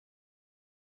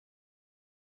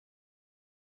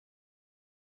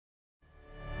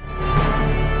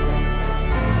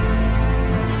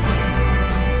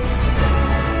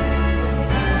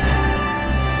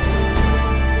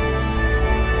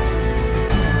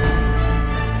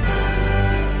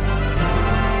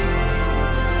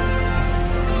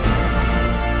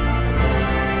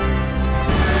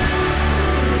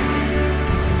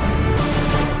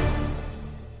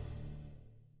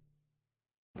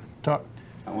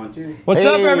1, 2. What's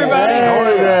up, everybody?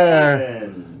 Hey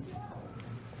there.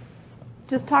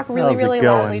 Just talk really, How's it really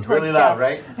going? loudly towards Really loud, Jeff.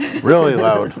 right? Really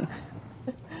loud.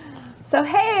 So,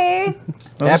 hey.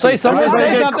 Say something.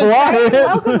 Friday. Say Get something. quiet.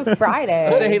 Welcome to Friday.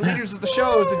 Say, hey, leaders of the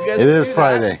shows, if you guys It could is do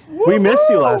Friday. We missed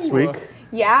you last week.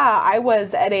 Yeah, I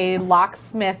was at a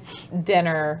locksmith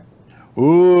dinner.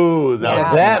 Ooh,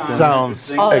 Yeah. that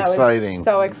sounds Oh, that was exciting.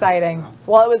 so exciting.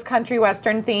 Well, it was country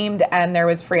western themed, and there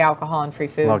was free alcohol and free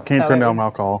food. Well, can't so turn it down was-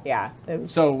 alcohol. Yeah. It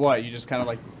was, So what? You just kind of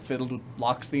like fiddled with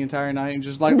locks the entire night and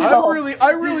just like No.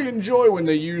 I really enjoy when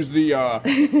they use the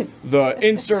the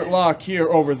insert lock here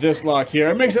over this lock here.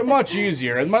 It makes it much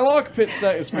easier. And my lock pit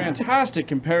set is fantastic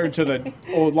compared to the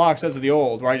old lock sets of the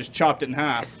old where I just chopped it in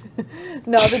half.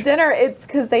 no, the dinner, it's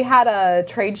because they had a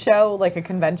trade show, like a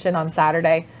convention on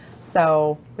Saturday.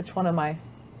 So, which one am I?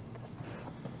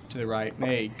 To the right.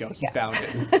 There you go. You found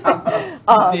it. They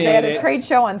had Did a it. trade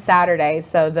show on Saturday,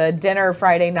 so the dinner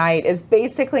Friday night is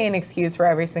basically an excuse for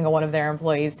every single one of their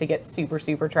employees to get super,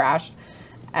 super trashed.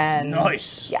 And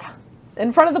Nice. yeah,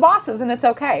 in front of the bosses, and it's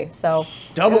okay. So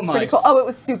Double it was pretty nice. cool. Oh, it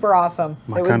was super awesome.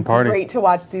 My It was kind of party. great to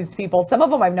watch these people. Some of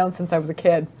them I've known since I was a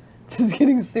kid, just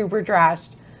getting super trashed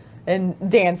and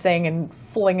dancing and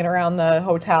flinging around the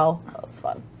hotel. That was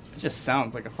fun. It just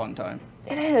sounds like a fun time.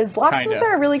 It is. Locksmiths Kinda.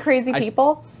 are really crazy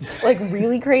people. Like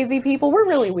really crazy people. We're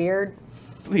really weird.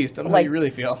 Please tell me how Like- you really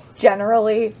feel.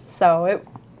 Generally, so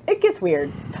it gets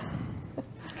weird.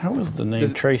 How was the name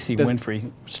Does- Tracy does-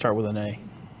 Winfrey start with an A?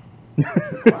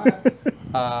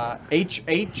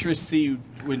 Tracy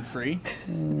Winfrey.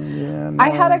 Yeah, I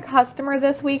had a customer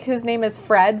this week whose name is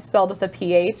Fred, spelled with a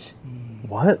PH.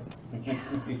 What?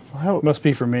 Must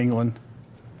be from England.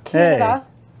 Canada,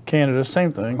 Canada,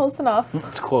 same thing. close enough.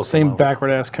 It's close. Same enough. backward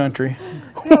ass country.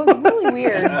 It was really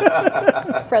weird.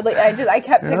 Fred, like, I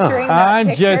kept picturing that I'm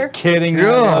picture. just kidding. I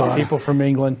love people from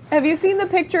England. Have you seen the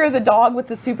picture of the dog with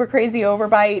the super crazy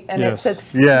overbite and Yes. it says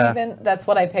Yeah. Steven? That's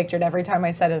what I pictured every time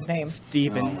I said his name.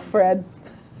 Steven. Fred.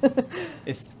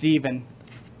 It's Steven.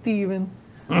 Steven.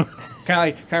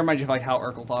 Kind of remind you of like how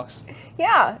Urkel talks.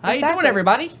 Yeah. How you exactly. doing,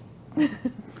 everybody?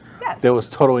 Yes. That was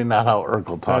totally not how Urkel That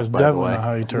was talked, by the definitely way. not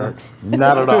how he talks.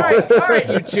 Not at All all. right,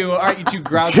 you two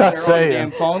grouchy on Just your own saying.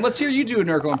 damn phone. Let's hear you do an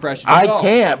Urkel impression. I Go.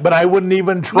 can't, but I wouldn't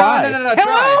even try. No, Hello,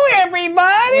 try.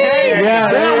 everybody. Yeah,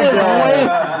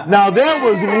 that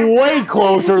was way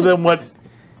closer than what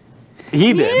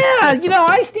he did. Yeah, you know,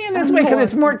 I stand this way because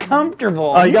it's more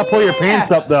comfortable. Oh, you got to pull your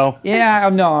pants up, though. Yeah,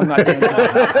 no, I'm not doing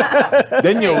that.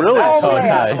 Then you really Oh, tongue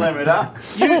yeah. high. Limit up.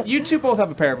 You two both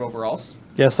have a pair of overalls.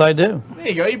 Yes, I do. There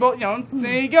you go. You both,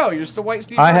 there you go. You're just a white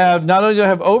Steve. I have, not only do I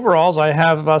have overalls, I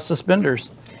have suspenders.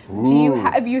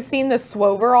 Have you seen the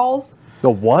Swoveralls? The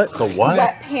what? The what?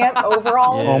 Wet pant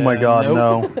overalls? Oh my God, Nope.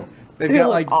 no. They've They got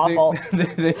look like awful.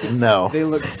 No. They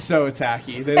look so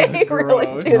tacky. They They look really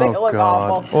gross. do. They Oh, look God.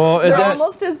 awful. Well, is They're that-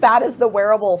 almost as bad as the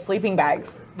wearable sleeping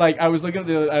bags. Like I was looking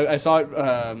at I saw it.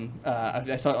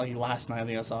 I saw it like last night. I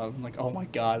think I saw it. I'm like, oh my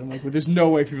god. I'm like, well, there's no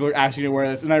way people are actually gonna wear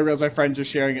this. And I realized my friends are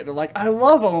sharing it. They're like, I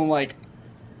love them. I'm like,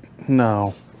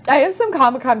 No. I have some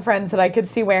Comic-Con friends that I could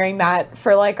see wearing that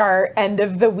for like our end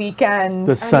of the weekend.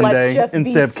 The Let's Sunday, just be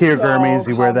instead of Kier Gurmies,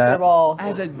 you wear that. comfortable.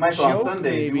 as a Michael, on joke, Sundays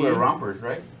maybe. you wear rompers,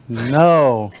 right?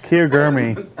 No. Kier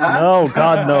Gurmy. No,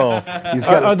 God, no. He's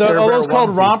got Are his Care Bear those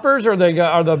called onesie. rompers or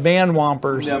are the band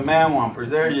wompers? The man rompers.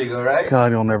 There you go, right?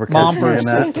 God, you'll never catch me in This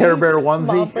that. Care Bear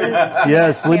onesie?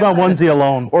 Yes, leave my onesie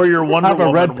alone. Or your I Wonder have a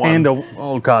Woman red one. panda.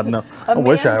 Oh, God, no. I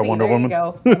wish I had Manzy, Wonder there Woman. You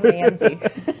go. A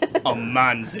manzy. A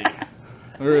manzy.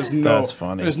 There is no. That's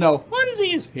funny. There's no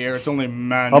onesies here. It's only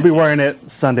man. I'll be wearing it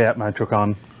Sunday at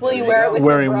MetroCon. Will you wear it with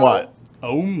Wearing your bro? what?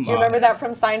 Oh my. Do you remember that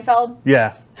from Seinfeld?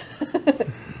 Yeah.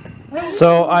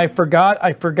 So I forgot.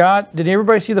 Did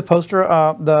everybody see the poster,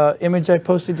 the image I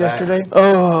posted yesterday?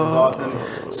 Awesome.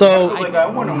 So Like, I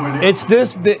wonder when it's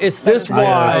this wide.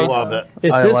 I love it.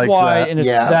 It's I this like wide that. and it's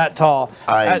Yeah. that tall.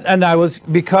 I- And I was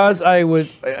because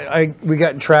we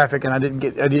got in traffic and I didn't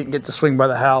get to swing by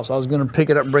the house. I was going to pick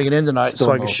it up and bring it in tonight Still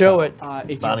so I no could show sound.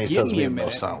 it. If Bonnie you give says me we a have no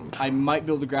minute, sound. I might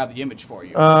be able to grab the image for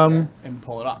you and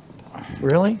pull it up.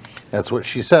 Really? That's what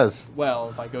she says. Well,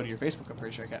 if I go to your Facebook, I'm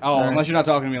pretty sure I can. Oh, unless you're not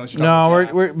talking to me, unless you're No,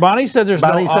 talking to Jeff. Bonnie said there's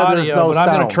Bonnie no said audio, there's no but I'm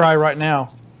going sound. to try right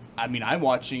now. I mean, I'm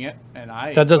watching it, and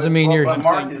I. That doesn't mean you're. But I'm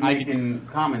Mark saying is I making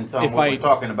comments on if what I- we're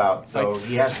talking about, so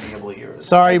he has to be able to hear us.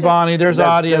 Sorry, Bonnie. There's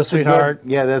audio, That's a good- sweetheart.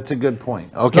 yeah, that's a good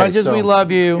point. As Okay, much as so we love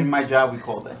In you. my job, we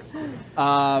call that.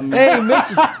 Hey,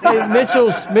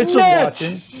 Mitchell's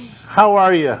watching. how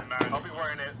are you?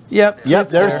 Yep. Yep,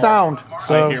 sits there's there. sound.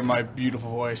 I hear my beautiful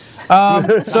voice.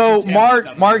 So Mark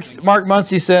something.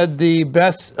 Muncie said the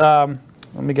best. Let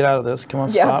me get out of this. Come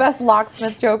on, Yeah, stop. best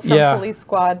locksmith joke from Yeah. Police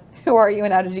Squad. Who are you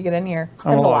and how did you get in here?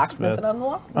 I'm a the locksmith. and I'm the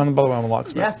locksmith. By the way, I'm a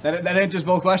locksmith. Yeah, that answers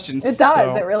both questions. It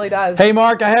does. So- It really does. Hey,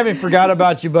 Mark, I haven't forgot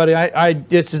about you, buddy.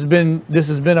 This has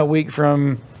been a week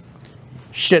from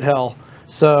shit hell.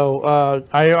 So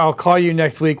I'll call you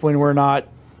next week when we're not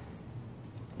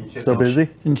So busy?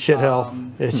 in shit hell.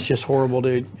 It's just horrible,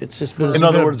 dude. It's just been. In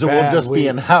other words, it will just be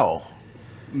in hell.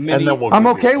 Many, And then we'll I'm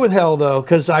give you- okay with hell though,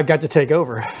 because I got to take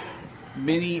over.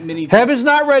 many. Heaven's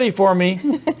not ready for me.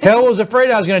 Hell was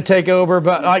afraid I was going to take over,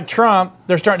 but like Trump,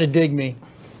 they're starting to dig me.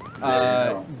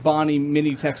 Bonnie,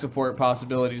 mini tech support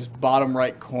possibilities. Bottom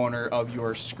right corner of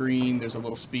your screen, there's a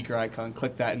little speaker icon.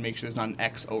 Click that and make sure there's not an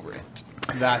X over it.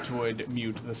 That would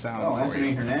mute the sound Oh, for Anthony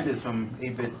you. Hernandez from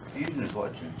 8-Bit Fusion is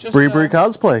watching. Just, Bree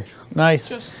cosplay. Nice.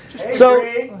 Hey, So-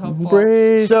 Bree.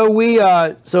 Bree. So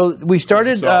we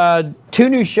started 2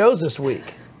 new shows this week.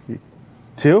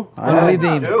 2? What do you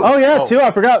think? Oh yeah, 2.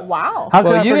 I forgot. Wow. How could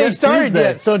Well, I you forget ain't started Tuesday?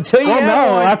 yet, so until you Oh have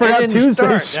no, one, I it forgot didn't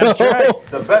Tuesday's start. show. That's right.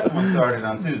 The best one started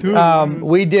on Tuesday.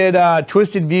 We did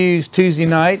Twisted Views Tuesday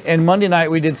night, and Monday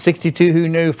night we did 62 Who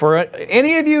Knew. For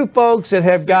any of you folks that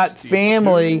have got 62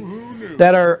 family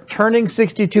that are turning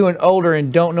 62 and older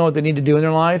and don't know what they need to do in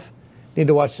their life, need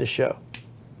to watch this show.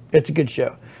 It's a good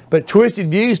show. But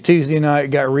Twisted Views Tuesday night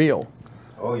got real.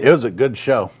 Oh, It was a good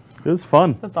show. It was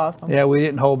fun. That's awesome. Yeah, we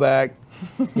didn't hold back.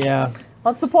 Yeah.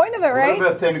 That's the point of it, A little right?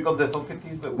 bit of technical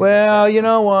difficulties, but Well, you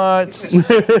know what? no,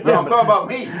 I'm talking about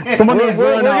me. Someone needs to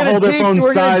learn how to hold their phone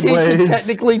we're gonna teach them sideways.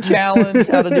 technically challenged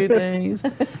how to do things.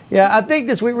 Yeah, I think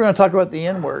this week we're going to talk about the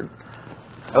N word.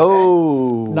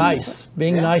 Oh. Nice.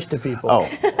 Being nice to people. Oh.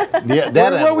 Yeah,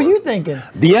 that What were N-word. you thinking?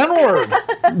 The N-word.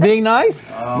 Being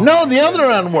nice? No, the other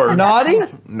N-word. Naughty?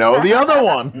 No, the other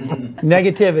one.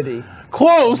 Negativity.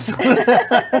 Close.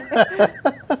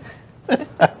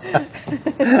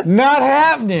 Not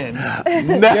happening.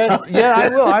 Yes, yeah, I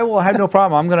will. I will have no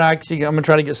problem. I'm gonna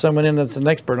try to get someone in that's an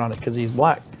expert on it because he's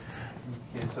black.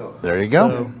 Okay, so, There you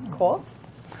go. Cool.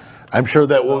 I'm sure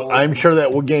that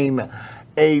will gain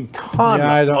a ton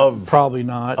Yeah, I don't. of Probably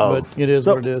not, of- but it is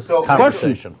what it is. so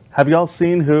conversation. Have y'all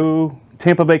seen who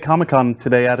Tampa Bay Comic Con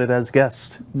today added as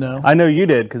guest? No. I know you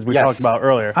did because we Yes. talked about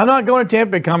earlier. I'm not going to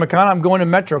Tampa Bay Comic Con. I'm going to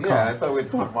MetroCon. yeah, I thought we were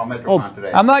talking about MetroCon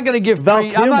today. I'm not going to give Val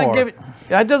free. I'm not Kilmer. giving.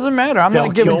 That doesn't matter. I'm Val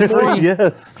not giving Kilmer? free.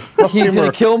 Yes. He's going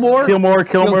to kill more. Kilmer.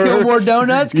 Kilmore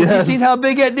donuts. Because Yes. you seen how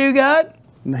big that dude got?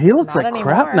 He looks Not like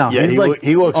crap anymore. now. Yeah, He's he like loo-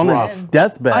 he looks on rough. his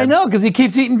deathbed. I know because he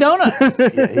keeps eating donuts.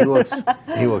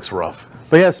 Yeah, he looks rough.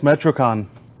 But yes, MetroCon.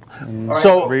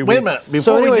 So 3 wait a weeks. minute,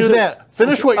 before anyway, we do so- that,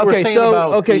 finish what you were saying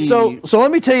about so let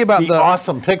me tell you about the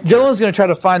awesome picture. Dylan's going to try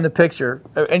to find the picture,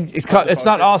 and it's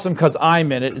not awesome because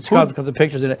I'm in it. It's because the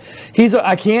picture's in it.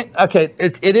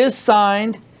 It is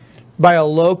signed by a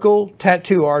local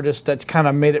tattoo artist that's kind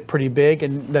of made it pretty big,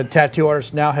 and the tattoo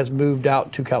artist now has moved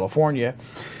out to California.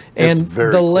 And It's a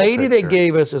very the cool lady picture. that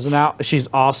gave us she's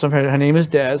awesome. Her name is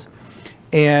Des,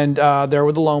 and they're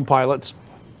with the Lone Pilots.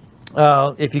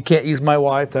 If you can't use my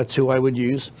wife, that's who I would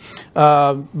use.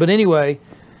 But anyway,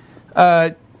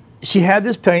 she had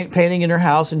this painting in her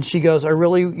house, and she goes, "I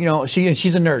really,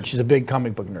 she's a nerd. She's a big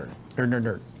comic book nerd.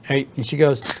 Nerd. Right? And she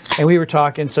goes, and we were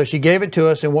talking, so she gave it to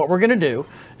us, and what we're going to do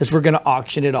is we're going to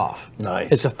auction it off.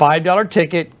 Nice. It's a $5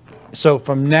 ticket. So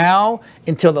from now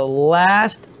until the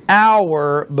last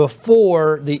hour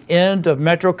before the end of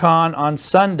MetroCon on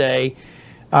Sunday,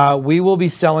 we will be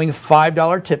selling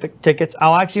 $5 tickets.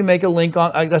 I'll actually make a link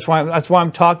on. That's why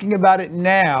I'm talking about it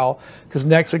now, because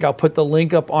next week I'll put the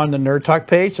link up on the Nerd Talk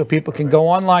page so people can go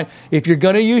online. If you're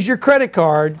going to use your credit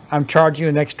card, I'm charging you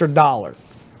an extra $1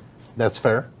 That's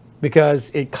fair. because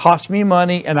it costs me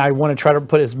money, and I want to try to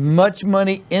put as much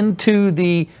money into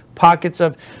the pockets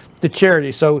of the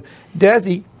charity. So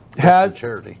Desi has the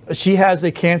charity? She has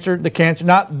a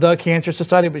not the Cancer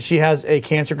Society, but she has a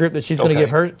cancer group that she's going to Okay. give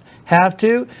her half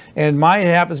to, and my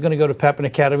half is going to go to Pepin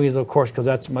Academies, of course, because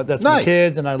that's my Nice.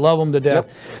 kids, and I love them to death.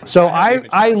 So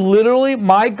I literally,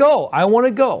 my goal, I want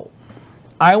to be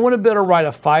able to write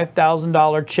a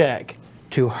 $5,000 check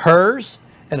to hers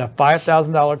and a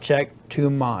 $5,000 check to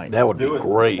mine. That would be Do it.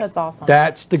 great. That's awesome.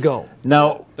 That's the goal.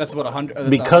 Now, That's about 100.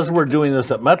 because we're doing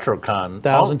this at MetroCon,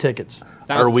 1,000 tickets.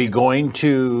 are we going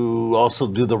to also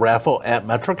do the raffle at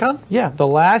MetroCon? Yeah, the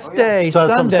last day, So that's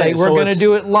what I'm Sunday, saying. we're So going to it's-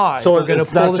 do it live. So we're going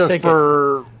it's to pull not the just ticket.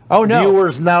 for Oh no!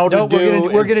 viewers now to no, do.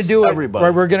 We're going to it's do it.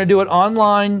 everybody. We're going to do it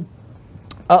online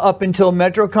up until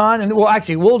MetroCon,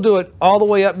 and we'll do it all the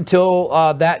way up until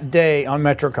that day on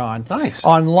MetroCon. Nice.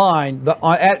 Online, but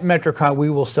at MetroCon we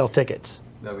will sell tickets.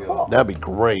 That'd be awesome. That'd be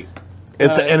great.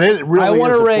 And it really I want is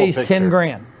a to cool raise picture. 10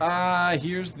 grand.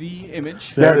 Here's the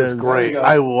image. That There it is is. great. There you go.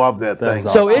 I love that That thing.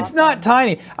 is So it's not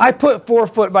tiny. I put 4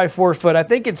 foot by 4 foot. I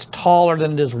think it's taller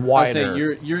than it is I was wider. saying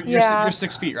you're Yeah.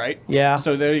 6 feet, right? Yeah.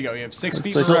 So there you go. You have 6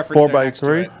 feet Six for foot, reference 4 there by next to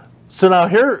 3. it. So now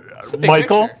here, a big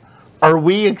Michael, picture. are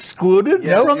we excluded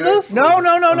Yes, from you're this? no,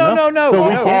 no, no, no, no, no. So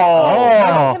we no. can't. You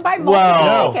Oh. can buy multiple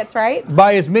wow. tickets, right?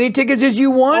 Buy as many tickets as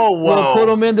you want. Oh, We'll wow. put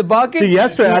them in the bucket. See,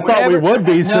 yesterday I thought we would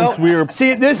be since we were.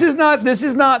 See, this is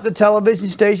not the television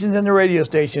stations and the radio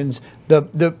stations.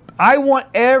 I want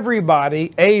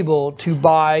everybody able to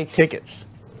buy tickets.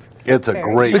 It's a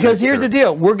great Because here's the picture.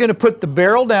 deal: we're going to put the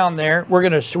barrel down there. We're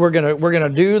gonna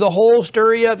do the whole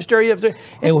stir you up,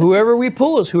 and whoever we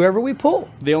pull is whoever we pull.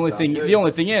 The only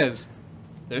thing is,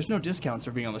 there's no discounts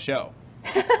for being on the show.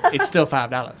 It's still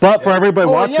 $5. But for everybody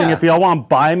Well, watching, yeah. if y'all want to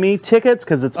buy me tickets,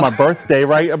 because it's my birthday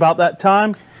right about that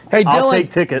time, Hey, I'll Dylan,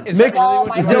 take tickets. Is that really Oh, what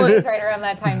my you Dylan- want? birthday's right around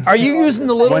that time. Are too. you using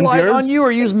the little When's light yours? on you,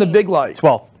 or using the big light?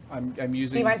 12. I'm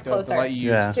using mine's the closer. light you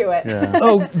Yeah. used. Do it. Yeah.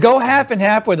 Oh, go half and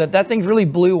half with it. That thing's really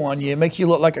blue on you. It makes you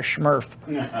look like a Smurf.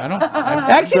 I don't.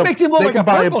 Actually, So makes him look they like can a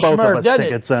buy purple both of Smurf, us doesn't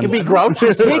tickets it? then. You'd be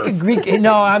grouchy.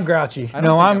 No, I'm grouchy. don't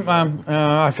No, think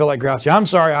I feel like grouchy. I'm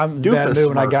sorry. I'm in a bad Doofus mood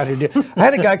when I Smurf. got here. I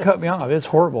had a guy cut me off. It's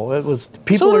horrible. It was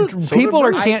people So are did people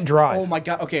are mine. can't drive. Oh my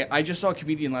god. Okay, I just saw a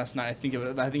comedian last night. I think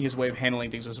his way of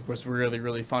handling things was really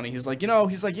really funny. He's like,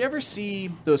 you ever see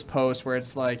those posts where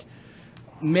it's like,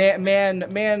 man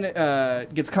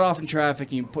gets cut off in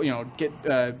traffic and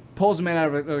pulls a man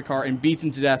out of the car and beats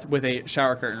him to death with a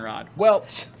shower curtain rod. Well,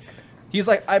 he's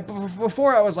like,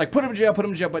 before I was like, put him in jail,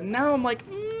 but now I'm like,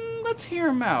 let's hear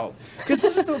him out, because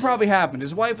this is what probably happened.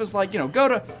 His wife was like, go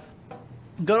to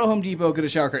Home Depot, get a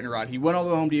shower curtain rod. He went all the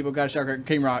way to Home Depot, got a shower curtain,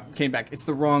 came back. It's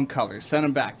the wrong color. Sent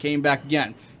him back. Came back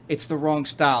again. It's the wrong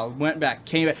style. Went back.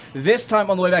 Came back. This time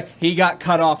on the way back, he got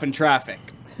cut off in traffic.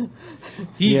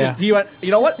 He went, you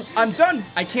know what? I'm done.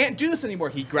 I can't do this anymore.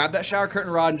 He grabbed that shower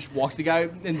curtain rod and just walked the guy,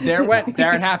 and there it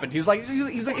happened. He's like,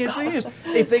 the thing is,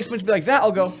 if they expect to be like that,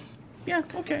 I'll go, yeah,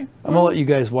 okay. I'm gonna let you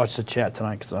guys watch the chat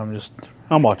tonight because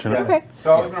I'm watching it. Okay.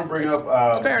 So I was going to bring up.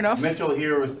 It's fair enough. Mitchell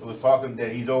here was talking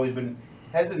that he's always been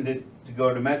hesitant to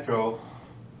go to Metro,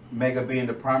 Mega being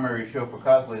the primary show for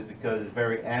cosplays, because it's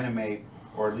very anime,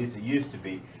 or at least it used to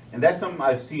be. And that's something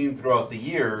I've seen throughout the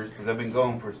years, because I've been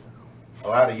going for a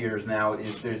lot of years now.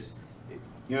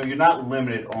 You're not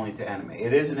limited only to anime.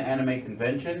 It is an anime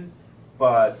convention,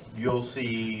 but you'll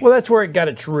see. well, that's where it got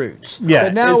its roots. Yeah,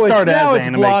 but now it started now as it's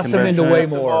anime blossomed into way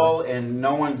convention. more. And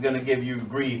no one's going to give you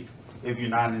grief if you're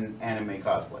not in anime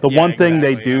cosplay. The Yeah, one thing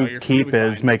they exactly. do No, you're keep completely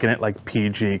is fine. making it like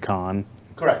PG Con.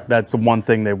 Correct. That's the one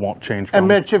thing they won't change from. And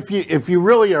Mitch, if you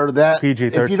really are that,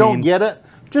 PG-13. if you don't get it,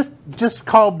 just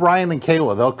call Brian and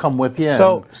Kayla. They'll come with you.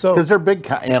 So- because they're big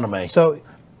anime. So,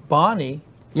 Bonnie,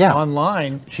 Yeah.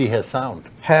 online She has sound.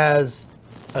 has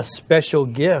a special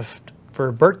gift for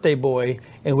a birthday boy,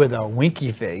 and with a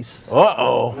winky face.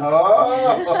 Uh-oh.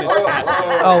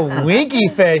 A winky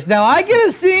face. Now I could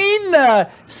have seen the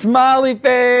smiley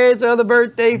face or the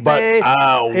birthday But face.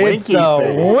 a It's winky a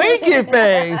face. winky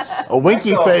face. A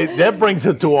winky face, that brings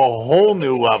it to a whole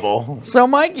new level. So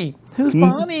Mikey, who's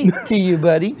Bonnie to you,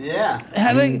 buddy? Yeah.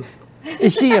 How do,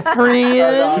 is she a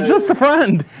friend? Just a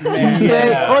friend. You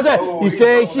say, what's that? Oh, You you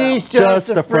say told them. she's just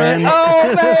a friend.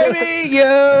 Oh baby,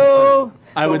 yo.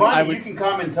 I So would, Bonnie, I you would, can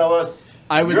come and tell us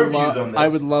I would your views on love, this. I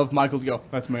would love Michael to go.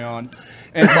 That's my aunt.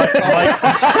 And it's like,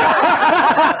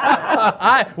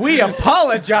 we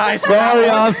apologize. Sorry,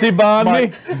 Auntie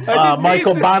Bonnie.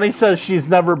 Michael, Bonnie says she's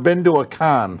never been to a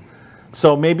con.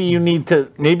 So maybe you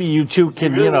two He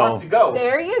can, really you know, wants to go.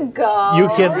 There you go. you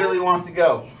He can, really wants to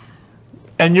go.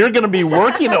 and you're going to be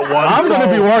working at one. I'm going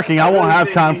to be working. I won't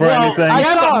have time for Well, anything.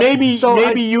 yeah, but maybe So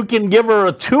you can give her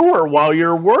a tour while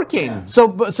you're working. So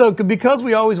because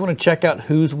we always want to check out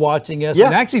who's watching us, Yeah.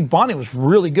 and actually Bonnie was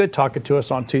really good talking to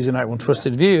us on Tuesday night on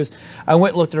Twisted Views. I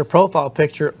went and looked at her profile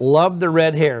picture. Loved the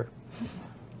red hair.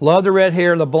 Love the red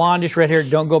hair, the blondish red hair.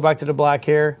 Don't go back to the black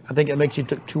hair. I think it makes you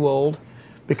too old,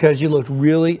 because you looked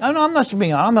really. I'm not just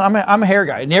being honest. I'm a hair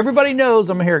guy, and everybody knows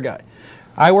I'm a hair guy.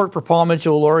 I worked for Paul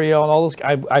Mitchell, L'Oreal, and all those.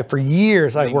 I for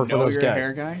years I worked for know those you're guys. a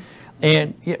hair guy.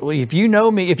 And yeah, well, if you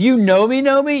know me, you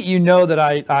know that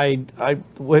I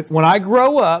when I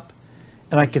grow up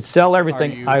and I could sell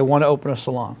everything, you- I want to open a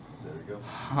salon.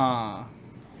 Huh.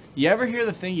 You ever hear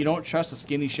the thing, you don't trust a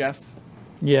skinny chef?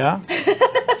 Yeah.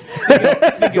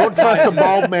 Don't trust a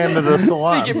bald man to the I think it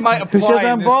salon. might apply Because in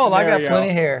I'm this bald, I got scenario. plenty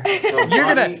of hair.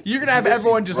 So You're gonna have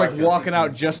everyone just like walking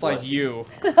out just like you.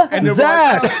 And they'll be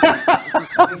Zach!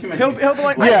 like, he'll be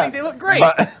like, I Yeah. think they look great.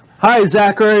 But Hi,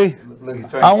 Zachary. Look, he's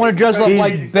trying I want to dress up he's-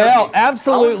 like he's- Belle. I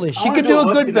Absolutely. wanna- I She wanna could do a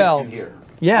love good Belle. connection here.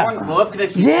 I Yeah. want the love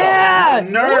connection. Yeah. I'm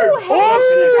a nerd. Ooh, for love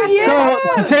connection.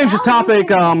 So to change the topic,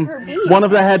 one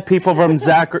of the head people from one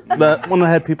of the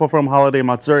head people from Holiday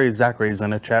Matsuri, Zachary's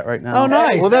in the chat right now. Oh,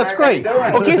 nice. Well, that's Zach, how you great.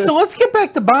 doing? Okay, so let's get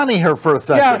back to Bonnie here for a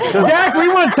Yeah, second. Zach, we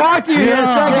want to talk to you here in a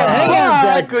second. Hang on,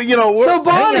 Zach. You know, So, hang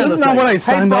Bonnie, on a This is not what I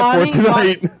second. signed up for Bonnie,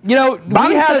 tonight. You know, Bonnie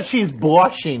we have. says she's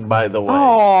blushing, by the way.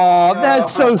 Oh,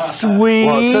 that's so sweet.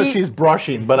 Well, it says she's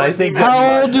brushing, but I think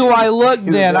How old do I look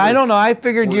then? I never- don't know. I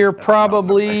figured you're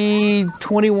probably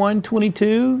 21,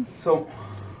 22, So,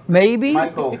 maybe.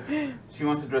 Michael, she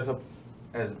wants to dress up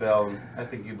as Belle. And I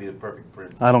think you'd be the perfect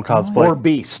prince. I don't cosplay. or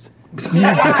Beast. I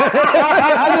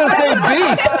was going to say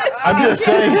beast. I'm just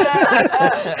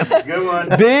saying. Good one.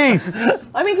 Beast.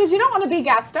 I mean, because you don't want to be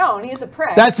Gaston. He's a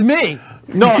prick. That's me.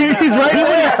 No, he's right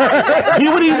there. He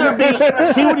would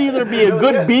either be a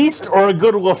good Beast or a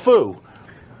good LeFou.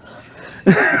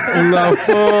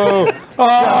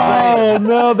 Oh,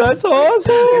 no, that's Is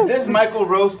awesome. this Michael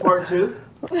Rose Part 2?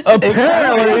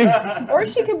 Apparently. Or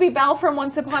she could be Belle from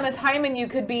Once Upon a Time, and you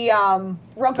could be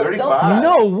Rumpelstiltskin. 35.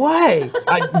 No way.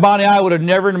 Bonnie, I would have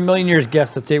never in a million years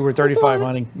guessed that they were 35,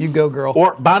 honey. You go, girl.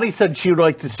 Or Bonnie said she would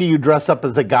like to see you dress up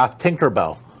as a goth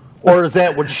Tinkerbell. Or is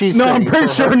that what she's No, saying? I'm pretty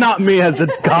for sure her? not me as a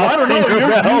I goth don't know.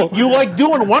 Tinkerbell. You like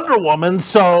doing Wonder Woman,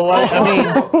 so I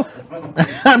mean,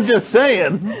 I'm just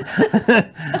saying.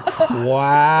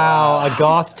 Wow, a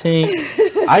goth tink.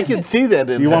 I can see that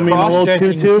in You want me there. in a little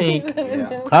Cross-dressing tutu?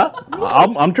 tink.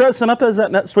 Huh? I'm dressing up as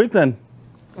that next week then.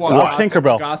 What, Goth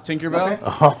Tinkerbell. Goth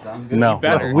Tinkerbell? Sounds good. No.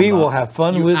 better. We will have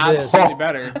fun You with this. absolutely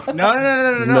better.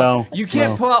 No. No, You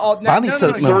can't no. pull out all. No, Bonnie no,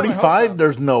 says you got my hopes 35. up.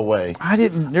 There's no way. I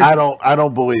didn't. I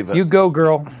don't believe it. You go,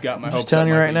 girl. Got my Just hopes telling up,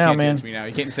 you Michael. right now, can't man. dance me now.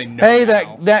 You can't say no. Hey,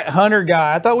 now. that Hunter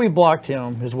guy. I thought we blocked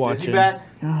him. Is watching. Is he back?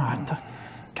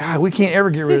 God, we can't ever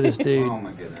get rid of this dude. Oh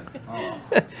my goodness. Oh.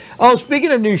 Oh,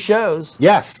 speaking of new shows,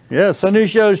 Yes. Yes. so new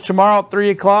shows tomorrow at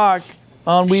 3 o'clock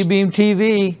on WeBeam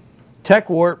TV, Tech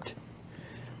Warped.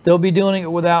 They'll be doing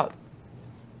it without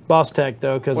Boss Tech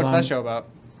though, because What's that show about?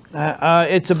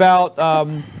 It's about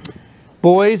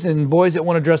boys and boys that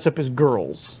want to dress up as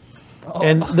girls. Oh.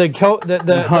 And the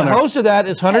host of that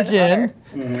is Hunter Jen.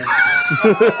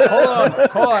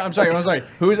 Hold on. I'm sorry.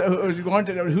 Who?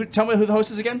 Tell me who the host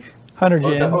is again? Hunter The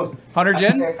Jen. host- Hunter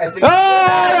Jen. I think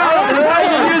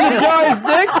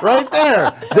Right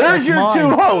there. There's your mine. two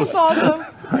hosts. Awesome.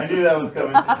 I knew that was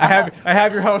coming. I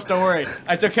have your host. Don't worry.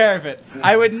 I took care of it.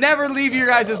 I would never leave your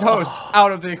guys' host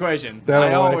out of the equation. That I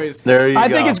way. always. There you go. I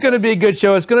think it's going to be a good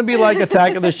show. It's going to be like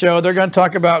Attack of the Show. They're going to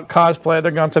talk about cosplay.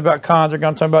 They're going to talk about cons. They're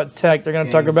going to talk about tech. They're going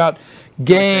to talk about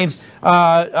games.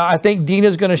 I think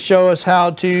Dina's going to show us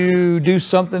how to do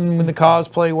something in the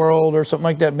cosplay world or something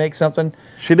like that. Make something.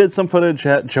 She did some footage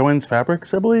at Joann's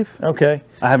Fabrics, I believe. Okay.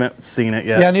 I haven't seen it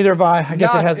yet. Yeah, neither have I. I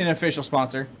guess Not it has. an official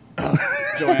sponsor.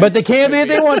 But they can be if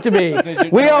they want to be.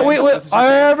 Joann's.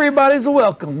 Everybody's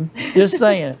welcome. Just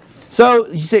saying. So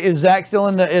you say, is Zach still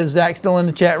in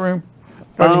the chat room?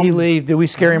 Or did he leave? Did we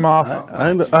scare him off?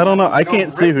 I don't know. I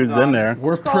can't see who's in there.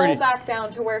 We're Scroll pretty. back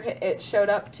down to where it showed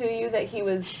up to you that he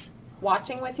was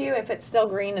watching with you. If it's still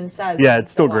green and says Yeah,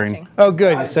 it's still watching. green. Oh,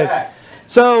 good. Hi, So, Zach.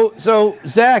 so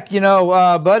Zach,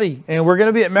 buddy, and we're going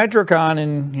to be at MetroCon,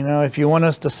 and if you want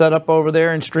us to set up over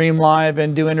there and stream live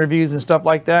and do interviews and stuff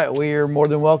like that, we are more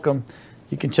than welcome.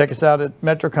 You can check us out at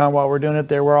MetroCon while we're doing it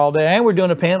there. We're all day, and we're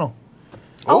doing a panel.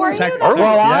 Oh, are you? Tech- That's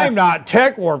Well, right. I'm not.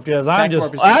 Tech Warped is. I'm Tech just.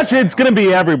 Warp is- Actually, it's going to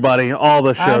be everybody, all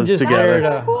the I'm shows just together. scared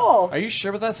of- Cool. Are you sure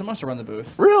about that? Someone has to run the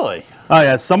booth. Really? Oh,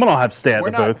 yeah, someone will have to stay at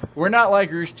We're the not. booth. We're not like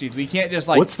Rooster Teeth. We can't just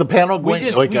like. What's the panel We going?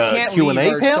 just Like we a can't Q&A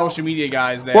leave our panel? social media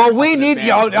guys there. Well, we up in need.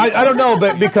 advance. I don't know,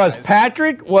 but because Guys.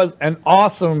 Patrick was an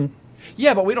awesome.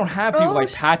 Yeah, but we don't have people Oh, like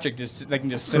sh- Patrick just that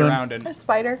can just sit around and. A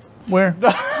spider. Where?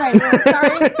 Tiny one.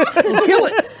 Sorry. Kill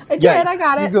it. I did. Yeah. I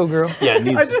got You it. go, girl. Yeah,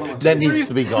 that needs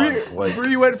to be gone. Like,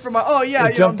 Bree went from oh yeah,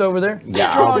 It jumped over there. yeah,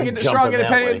 I'll strong, be and jumping strong that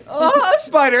independent. way. Oh, a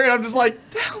spider, and I'm just like,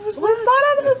 that was I saw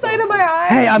it out of the side of my eye.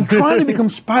 Hey, I'm trying to become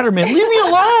Spider-Man. Leave me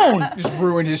alone. just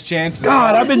ruined his chances.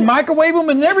 God, I've been microwaving them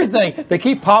and everything. They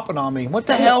keep popping on me. What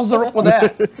the hell's up with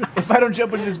that? If I don't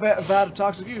jump into this vat of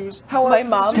toxic ooze, how My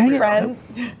mom's Dang it. friend.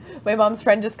 My mom's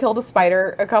friend just killed a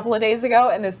spider a couple of days ago,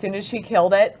 and as soon as she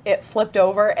killed it, it flipped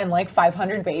over and like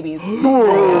 500 babies.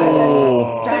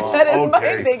 That is my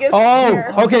biggest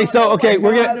fear. Oh, okay. So,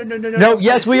 we're gonna. No,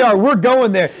 yes, we are. We're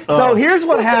going there. So here's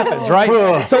what happens, right?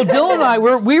 So Dylan and I,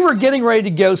 we were getting ready to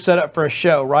go set up for a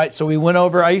show, right? So we went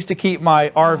over. I used to keep my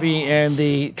RV and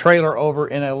the trailer over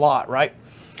in a lot, right?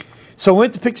 So we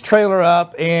went to pick the trailer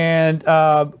up, and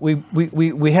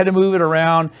we had to move it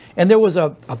around. And there was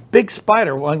a big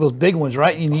spider, one of those big ones,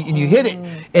 right? And you hit it,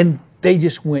 and they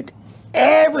just went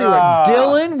everywhere.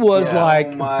 Dylan was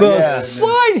like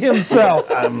beside himself.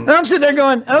 And I'm sitting there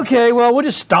going, okay, well, we'll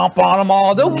just stomp on them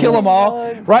all. They'll kill them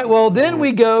all. Right? Well, then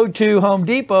we go to Home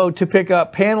Depot to pick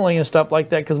up paneling and stuff like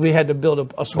that because we had to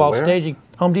build a small staging.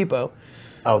 Home Depot.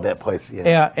 Oh, that place, yeah.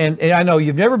 Yeah, and I know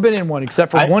you've never been in one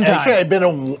except for one time. Actually, I've been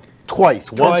in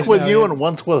twice. Once with you and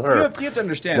once with her. You have to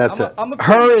understand. That's it.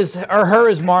 Her is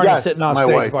Marnie Yes, sitting on my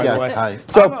stage, wife, by yes, the way. hi.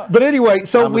 So, but anyway,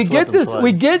 so I'm a we slip get and this, slide.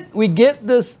 we get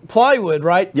this plywood,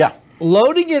 right? Yeah.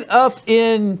 Loading it up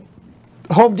in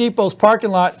Home Depot's parking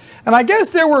lot, and I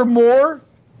guess there were more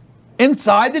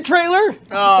inside the trailer.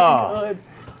 Oh.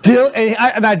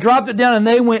 And I dropped it down, and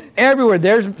they went everywhere.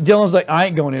 There's Dylan's like, I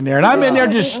ain't going in there, and I'm in there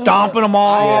just stomping them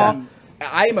all.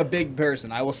 I am a big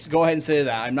person. I will go ahead and say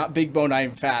that. I'm not big boned, I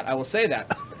am fat. I will say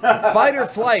that. Fight or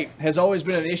flight has always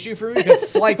been an issue for me because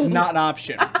flight's not an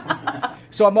option.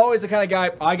 So I'm always the kind of guy,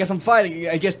 I guess I'm fighting.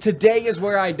 I guess today is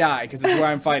where I die because it's where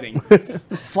I'm fighting.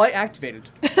 Flight activated.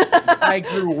 I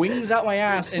grew wings out my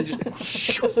ass and just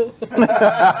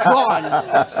gone.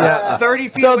 30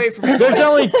 feet away from me. There's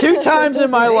only 2 times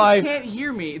in my life. They can't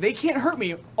hear me. They can't hurt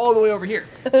me all the way over here.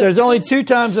 There's only 2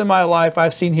 times in my life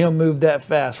I've seen him move that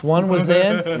fast. One was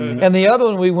then, and the other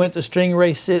one we went to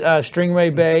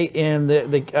Stingray Bay in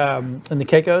the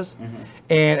Caicos,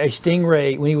 and a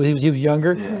stingray when he was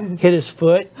younger hit his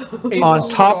foot on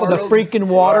top of the freaking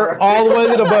water all the way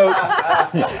to the boat.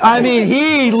 I mean,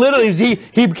 he literally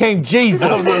he became Jesus.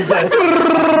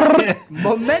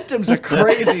 Momentum's a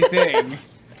crazy thing.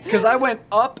 Because I went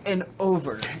up and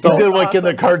over. So did like in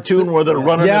the cartoon where they're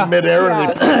running in midair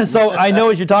and they So I know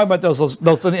what you're talking about those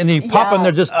and you pop and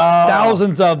there's just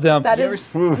thousands of them. That is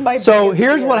my So biggest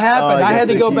here's fear. what happened. Oh, I I had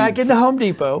to get go the back heat. into Home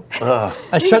Depot. I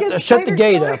gets shut the spider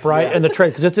gate fly. up, right, and the tray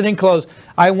because it's an enclosed.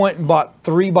 I went and bought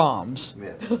 3 bombs.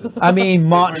 I mean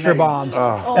monster bombs,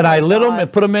 and I lit them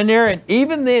and put them in there. And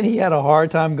even then, he had a hard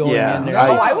time going in there.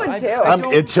 Oh, I would too. I'm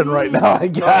itching right now.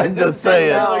 I'm just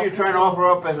saying. You're trying to offer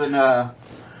up as an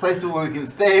place where we can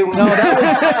stay. No,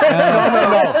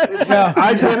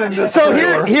 I did in this So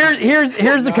trailer.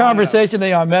 here's the conversation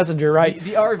they on Messenger, right?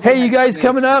 The RV Hey, you had guys snakes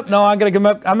coming in up? it. No, I'm gonna come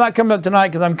up. I'm not coming up tonight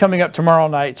because I'm coming up tomorrow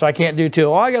night, so I can't do 2.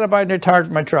 Oh, I gotta buy new tires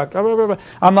for my truck. Blah, blah, blah, blah.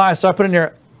 I'm not. So I put in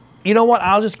there. You know what?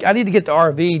 I need to get the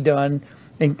RV done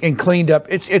and cleaned up.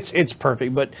 It's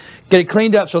perfect, but get it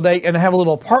cleaned up so they and have a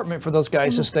little apartment for those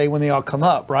guys to stay when they all come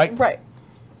up, right? Right.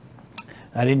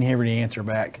 I didn't hear any answer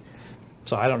back,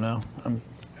 so I don't know.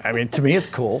 I mean, to me, it's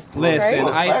cool. Listen,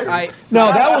 Right?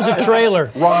 No, that was a trailer.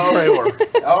 Wrong trailer.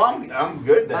 Oh, I'm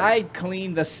good then. I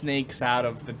cleaned the snakes out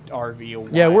of the RV a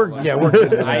while Yeah, we're ago.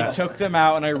 good. I took them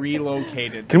out and I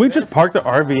relocated. Can we just park the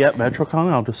RV at MetroCon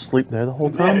and I'll just sleep there the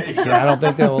whole time? Yeah, I don't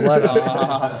think they will let us.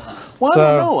 Well, I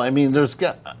So- don't know. I mean, there's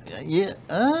got, you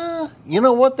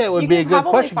know what? That would You be a can good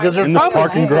probably question because find there's In the Probably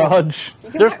parking right. garage. You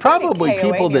can there's find probably KOA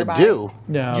people that nearby. do.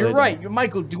 No, You're they right,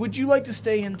 Michael. Would you like to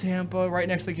stay in Tampa, right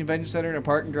next to the convention center, in a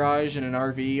parking garage and an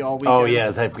RV all weekend? Oh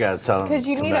yeah, I forgot to tell them. Because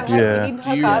you need Yeah. you need Do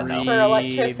you hookups for really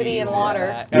electricity and water.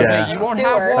 that? Yeah. Okay, you won't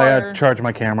have Sewer. I water. gotta charge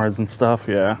my cameras and stuff,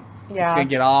 yeah. Yeah. It's gonna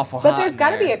get awful But hot there's in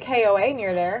got to be there. a KOA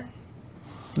near there.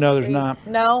 No, there's not.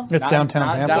 No. It's Not- downtown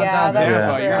not Tampa. Yeah, Downtown that's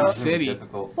Tampa, true. you're in the It's city.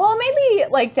 difficult. Well,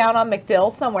 maybe like down on McDill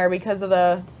somewhere because of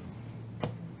the.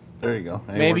 There you go.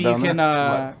 Maybe you Anywhere can.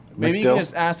 down Maybe you can McDill?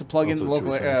 just ask to plug in the That's what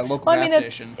local you were saying. local Well, I gas mean,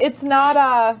 station. it's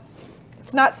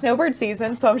not snowbird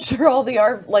season, so I'm sure all the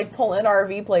pull-in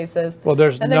RV places. Well,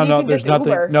 there's And then you can there's just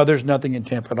nothing. Uber. No, there's nothing in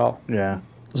Tampa at all. Yeah.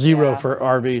 Zero Yeah. for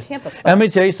RVs. Tampa sucks. Let me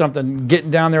tell you something.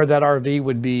 Getting down there with that RV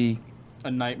would be a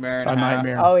nightmare. And a a half.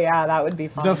 nightmare. Oh yeah, that would be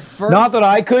fun. The first. Not that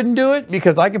I couldn't do it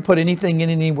because I can put anything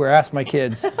in anywhere. Ask my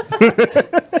kids.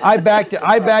 I backed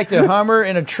a Hummer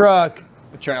in a truck,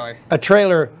 Charlie. a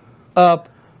trailer, up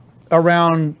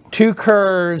around 2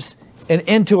 curves and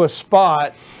into a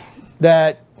spot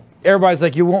that everybody's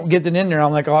like, you won't get it in there.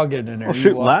 I'm like, oh, I'll get it in there. Well, You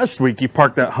shoot, watch. last week you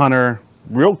parked that Hunter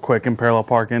real quick in parallel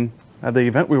parking at the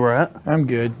event we were at. I'm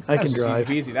good. I That can was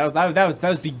drive. easy. That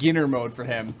was beginner mode for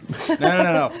him.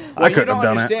 No. What I you couldn't don't have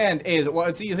done it. understand is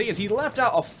the thing is he left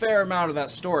out a fair amount of that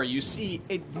story. You see,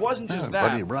 it wasn't just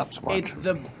Buddy that. Rob's It's watching.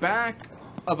 the back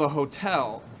of a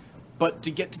hotel, but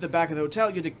to get to the back of the hotel,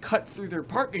 you had to cut through their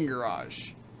parking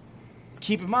garage.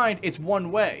 Keep in mind, it's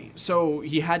one way, so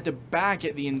he had to back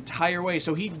it the entire way.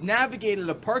 So he navigated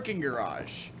a parking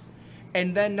garage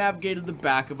and then navigated the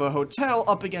back of a hotel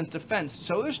up against a fence.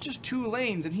 So there's just 2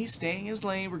 lanes, and he's staying in his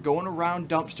lane. We're going around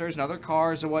dumpsters and other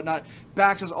cars and whatnot.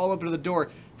 Backs us all up to the door.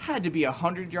 Had to be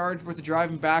 100 yards worth of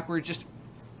driving backwards. Just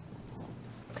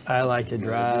I like to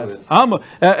drive. do it. I'm a,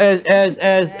 as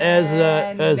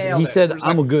Nailed he it. said, There's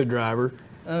I'm a like- good driver.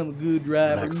 I'm a good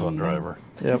driver. Excellent driver.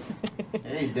 Yep.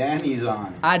 Hey, Danny's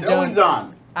on. I Joey's don't-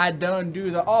 on. I don't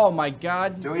do the. Oh my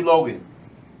God, Joey Logan.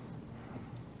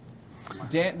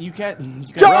 Dan, you can't.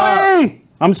 Joey!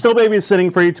 I'm still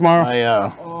babysitting for you tomorrow.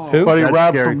 Who? Buddy That's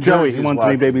Rob scary. from Joey, he Jersey's wants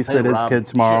me to watching. babysit Hey, his Rob. kid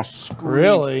tomorrow.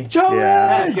 Really? Joey!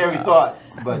 That's a scary thought,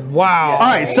 but Wow. All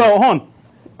right, so hold on.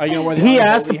 Are you gonna wear the He unholy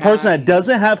asked the person hat? that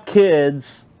doesn't have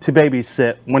kids to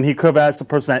babysit when he could have asked the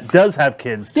person that does have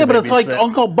kids to Yeah, but it's like babysit.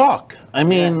 Uncle Buck. I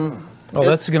mean, Oh,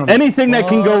 that's gonna be Anything that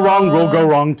can go wrong will go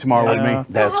wrong tomorrow with Yeah. me.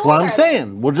 that's How what old I'm are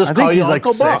saying. We'll just I call think you he's like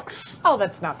Uncle Buck. 6. Oh,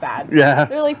 that's not bad. Yeah.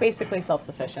 They're like basically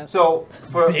self-sufficient. So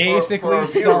for Basically for our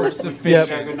viewers, self-sufficient.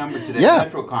 we got a good number today. Yeah.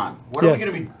 MetroCon. What are Yes. we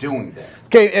going to be doing there?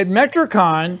 Okay, at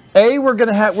MetroCon, we're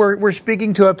gonna have we're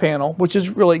speaking to a panel, which is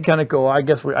really kind of cool. I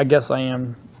guess I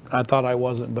am. I thought I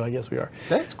wasn't, but I guess we are.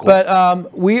 That's cool.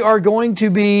 But we are going to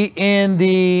be in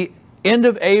the end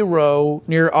of A row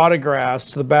near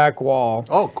autographs to the back wall.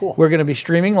 Oh, cool. We're going to be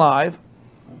streaming live.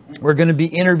 We're going to be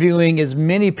interviewing as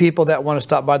many people that want to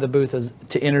stop by the booth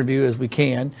to interview as we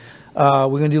can. We're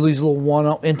going to do these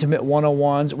little intimate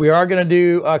 101s. We are going to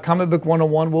do Comic Book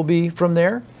 101 will be from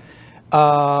there.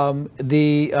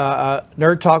 The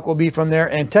Nerd Talk will be from there,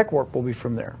 and Tech Warp will be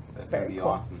from there. That's going to be Very cool.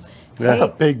 awesome. That's a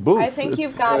big booth. I think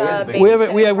you've It's- got that is a big.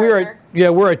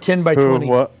 big We're a 10 by Who, 20.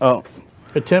 what? Oh.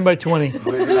 A 10 by 20.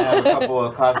 We're going to have a couple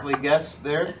of cosplay guests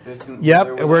there. Yep,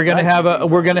 and we're gonna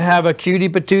have a cutie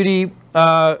patootie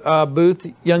booth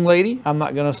young lady. I'm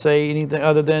not gonna say anything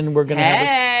other than we're gonna have.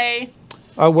 Hey!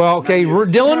 Well, okay,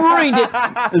 Dylan ruined it.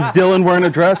 Is Dylan wearing a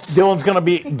dress? Dylan's gonna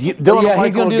be. Dylan Yeah, and he's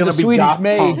Michael gonna are do gonna the be Swedish goth,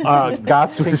 maid.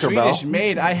 goth Tinkerbell. Swedish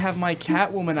maid. I have my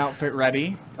Catwoman outfit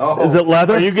ready. Oh, Is it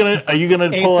leather? Are you gonna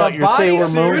It's pull a out your Sailor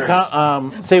Moon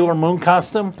bodysuit. Sailor Moon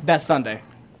costume? That's Sunday.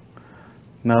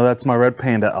 No, that's my red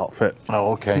panda outfit.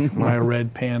 Oh, okay. My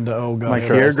red panda. Oh god, My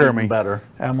Sure, Kier that's even Gurmy. better.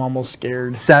 I'm almost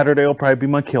scared. Saturday will probably be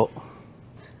my kilt.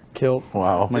 Kilt.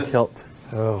 Wow. My Just- kilt.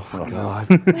 Oh god.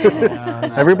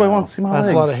 Everybody wants to see my That's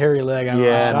legs. a lot of hairy leg. I'm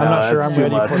Yeah, not, I'm not sure that's I'm too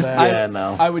ready much. for that. Yeah,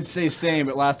 no. I would say same,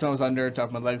 but last time I was on Nerd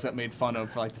Talk, my legs got made fun of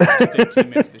for like the first 15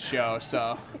 minutes of the show,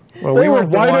 so Well, They were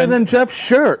weren't the whiter one- than Jeff's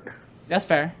shirt. that's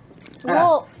fair.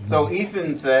 Well, So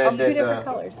Ethan said Of two that different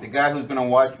colors. the guy who's going to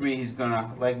watch me, he's going to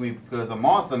like me because I'm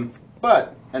awesome.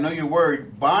 But I know you're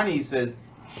worried. Bonnie says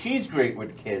she's great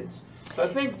with kids. So I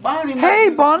think Bonnie. Hey, might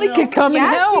be, Bonnie you know, could come and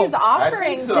yeah, help. she's offering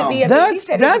I think so. to be a That's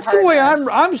babysitting the way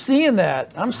partner. I'm seeing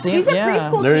that. I'm seeing. She's a yeah.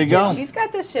 preschool There you teacher. go. She's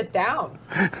got this shit down.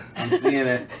 I'm seeing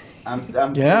it. I'm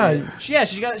Yeah. seeing it.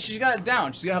 Yeah, she's got it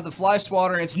down. She's gonna have the fly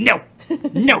swatter, and it's no,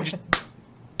 just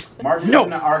Mark No. in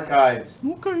the archives.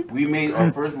 okay. We made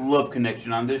our first love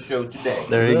connection on this show today.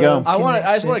 There you go.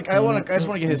 I just want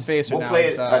to get his face right We'll now. play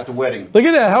It's, it at the wedding. Look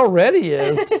at that, how red he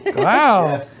is. Wow.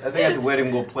 Yes, I think at the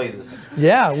wedding we'll play this.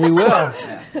 Yeah, we will.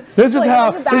 Yeah. This is Like,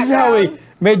 how in the this is how we background.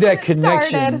 made This is that when it started.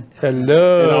 connection.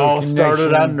 Hello. It all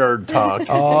started on connection. Nerd Talk.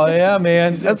 Oh yeah,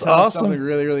 man. He's That's gonna tell us Something awesome.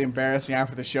 really, really embarrassing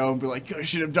after the show, and be like, "I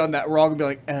should have done that wrong," and be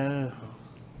like, "Oh,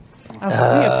 we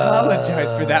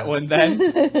apologize for that one then."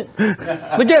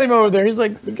 Look at him over there. He's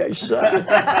like, you guys suck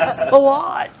a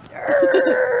lot.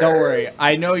 Don't worry,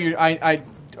 I know you.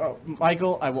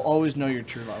 Michael, I will always know your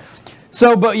true love.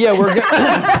 So, but yeah, we're gonna.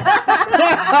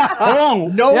 Hold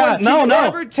on. No Yeah, one no, can no.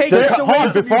 ever take There- this hold away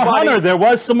on, from before you, buddy. Hunter, there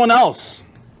was someone else.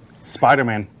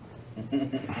 Spider-Man.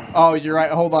 Oh, you're right.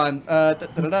 Hold on. Joey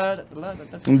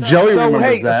So remembers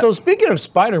hey, that. so speaking of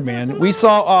Spider-Man, we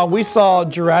saw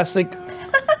Jurassic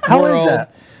How is World,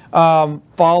 that?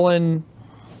 Fallen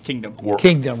Kingdom.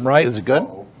 Kingdom, right? Is it good?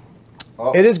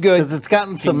 Oh, It is good. Because it's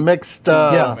gotten some mixed.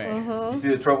 Yeah. You see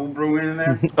the trouble brewing in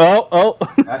there? Oh.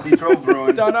 I see trouble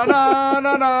brewing.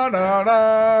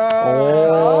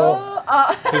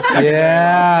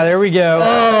 Yeah, there we go.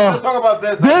 Let's talk about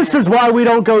this. This is why we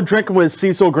don't go drinking with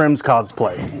Cecil Grimm's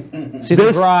cosplay. See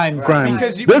This Grimes.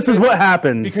 Because you- This is what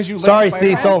happens. Because you Sorry, like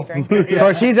Spider-Man. Cecil. Of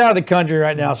course, he's out of the country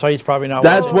right now, so he's probably not.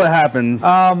 That's what happens.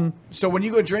 So when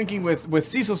you go drinking with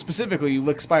Cecil specifically, you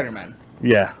lick Spider-Man.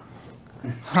 Yeah.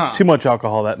 Huh. Too much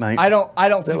alcohol that night. I don't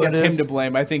think what that's it him is? to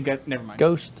blame. I think that never mind.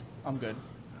 Ghost. I'm good.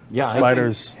 Yeah.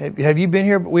 Spiders. Have you been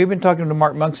here? We've been talking to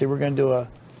Mark Munksy. We're gonna do a.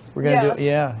 We're gonna Yes. do.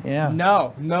 Yeah.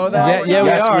 No, Yeah, that yeah,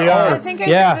 Yes, we we are. are. I think I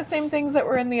Yeah. did the same things that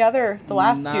were in the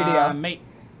last studio. Mate.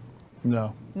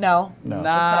 No, No. no, That's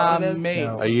not what it Nah, is. mate.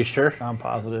 No. Are you sure? I'm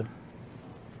positive.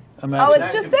 Oh, Imagine.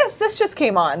 it's just this. This just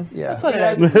came on. Yeah. That's what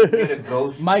Yeah, it is. get a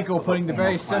ghost Michael of a putting the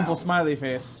very former simple clown. smiley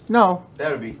face. No. That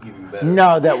would be even better.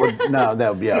 No, that would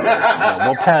be all right. No,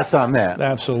 we'll pass on that.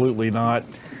 Absolutely not.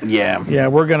 Yeah. Yeah,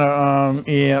 we're gonna.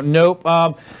 Yeah, nope.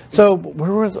 So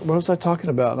what was I talking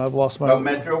about? I've lost my.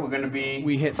 Metro, we're gonna be.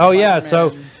 We hit. Oh yeah,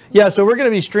 Spider-Man. so we're gonna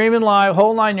be streaming live,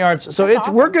 whole 9 yards. So That's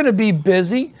we're awesome. gonna be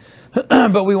busy,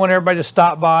 but we want everybody to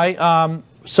stop by.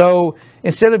 So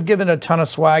instead of giving a ton of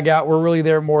swag out, we're really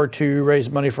there more to raise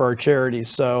money for our charities.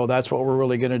 So that's what we're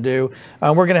really gonna do.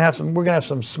 We're gonna have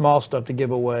some small stuff to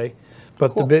give away.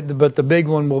 But the big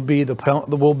one will be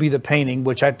the painting,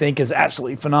 which I think is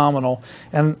absolutely phenomenal.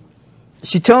 And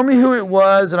she told me who it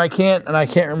was, and I can't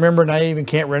remember, and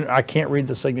I can't read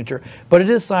the signature. But it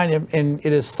is signed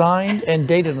and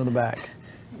dated on the back.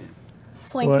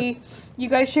 Slinky, you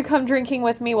guys should come drinking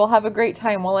with me. We'll have a great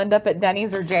time. We'll end up at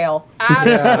Denny's or jail.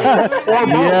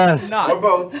 Yes. Or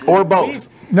both. Or both.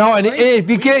 No, and if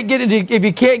you can't get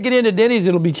into Denny's,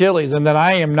 it'll be Chili's, and then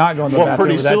I am not going to the Well, bathroom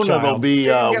pretty with that soon child. it'll be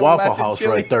You're gonna Waffle laugh at House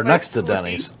Chili's, right there my next to sleep.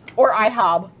 Denny's. Or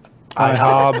IHOB.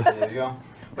 IHOB. There you go.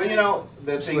 But you know,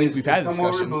 the thing Sleep, is, we've you had come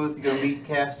over to the discussion. booth, you're gonna meet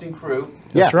cast and crew.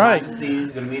 That's right. Behind the scenes,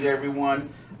 you're gonna meet everyone.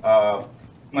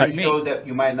 Like Even me. shows that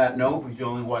you might not know because you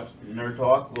only watch Nerd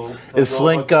Talk. Is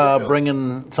Slink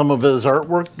bringing some of his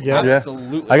artwork? Yeah.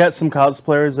 Absolutely. I got some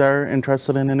cosplayers that are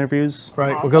interested in interviews.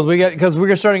 Right, because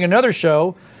we're starting another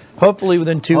show. Hopefully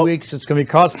within 2 weeks, it's going to be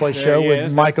a cosplay There show he with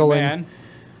is, that's Michael the and man.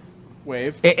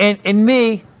 Wave. and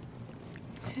me.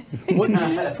 Put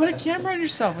a camera on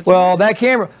yourself. It's Well, that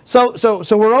camera. So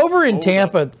we're over in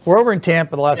Tampa. We're over in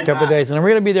Tampa the last couple of days, and we're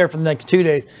going to be there for the next 2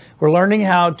 days. We're learning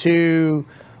how to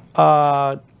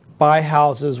buy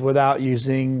houses without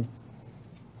using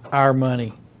our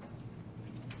money.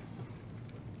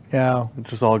 Yeah. It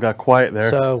just all got quiet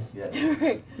there. So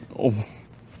Oh.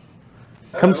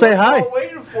 Come say hi.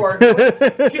 waiting for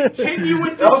it. Continue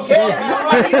with this.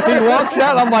 he walks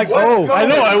out. I'm like, oh, I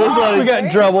know. I was we like, got in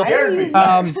trouble. Scared me.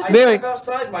 Anyway,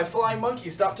 outside. My flying monkey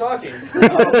stopped talking.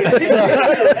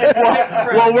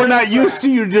 Well, we're not used to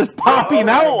you just popping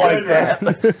out like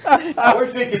that. I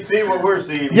wish they could see what we're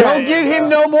seeing. don't give him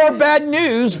no more bad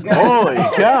news. Holy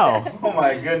cow. Oh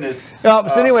my goodness. So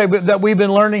anyway, that we've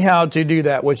been learning how to do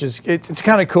that, which is it's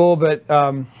kind of cool. But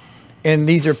and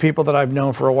these are people that I've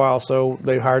known for a while, so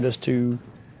they hired us to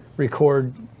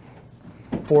record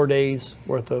 4 days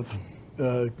worth of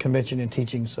convention and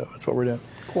teaching. So that's what we're doing.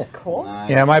 Cool.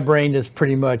 Yeah, my brain is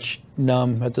pretty much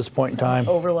numb at this point in time.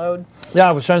 Overload.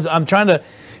 Yeah, I'm trying to.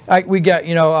 We got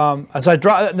so I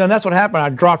dropped. Then that's what happened. I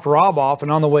dropped Rob off,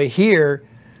 and on the way here,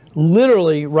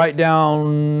 literally right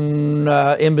down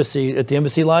Embassy at the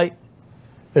Embassy light,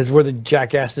 is where the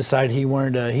jackass decided he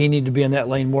needed to be in that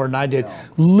lane more than I did.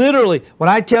 Literally, when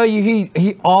I tell you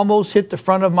he almost hit the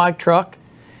front of my truck.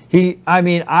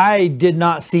 I did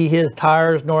not see his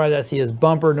tires, nor did I see his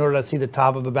bumper, nor did I see the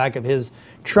top of the back of his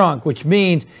trunk, which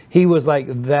means he was like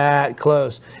that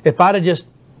close. If I'd have just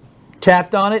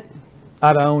tapped on it,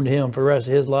 I'd have owned him for the rest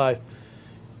of his life.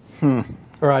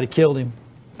 Or I'd have killed him,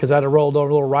 because I'd have rolled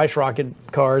over little rice rocket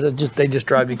cars. They just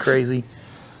drive me crazy.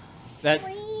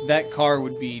 That car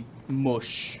would be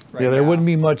mush. Right Yeah, there now. wouldn't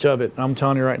be much of it. I'm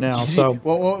telling you right now. So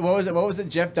what was it? What was it?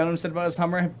 Jeff Dunham said about his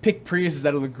Hummer. Pick Priuses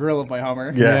out of the grill of my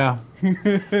Hummer. yeah,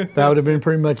 that would have been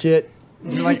pretty much it.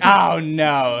 You're like, oh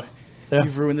no, Yeah.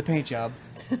 you've ruined the paint job.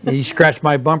 You scratched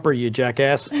my bumper, you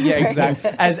jackass. Yeah, exactly.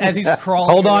 As he's crawling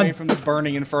Hold away on. from the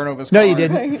burning inferno of his No, car. you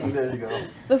didn't. There you go.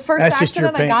 The first That's just your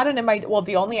accident I paint. got in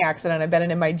the only accident I've been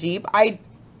in my Jeep, I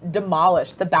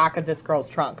demolished the back of this girl's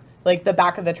trunk. Like the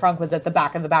back of the trunk was at the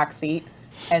back of the back seat,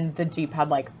 and the Jeep had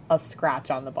like a scratch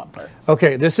on the bumper.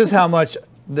 Okay, this is how much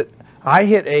I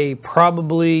hit I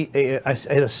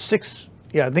hit a 6.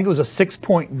 Yeah, I think it was a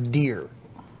 6-point deer.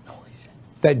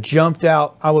 That jumped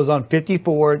out. I was on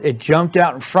 54. It jumped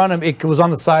out in front of me. It was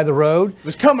on the side of the road, It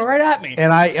was coming right at me.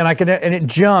 and it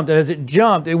jumped. And as it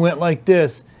jumped, it went like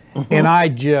this, and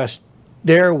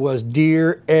there was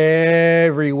deer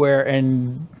everywhere,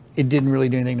 and it didn't really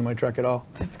do anything to my truck at all.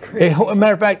 That's crazy. As a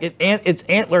matter of fact, its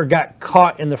antler got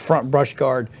caught in the front brush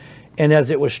guard, and as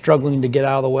it was struggling to get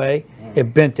out of the way,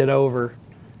 it bent it over.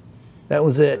 That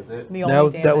was it. The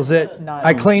only That was damage. it. That's nuts.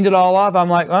 I cleaned it all off. I'm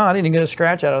like, oh, I didn't get a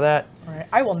scratch out of that. All right.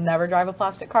 I will never drive a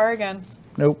plastic car again.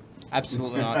 Nope.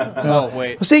 Absolutely not. Oh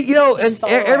wait. See, and It's all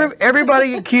right.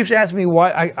 everybody keeps asking me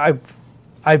why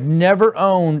I've never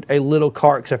owned a little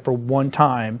car except for one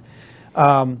time.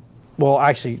 Well,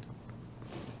 actually,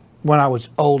 when I was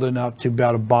old enough to be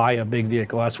able to buy a big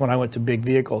vehicle, that's when I went to big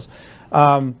vehicles.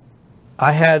 I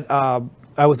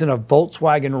was in a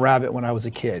Volkswagen Rabbit when I was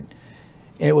a kid,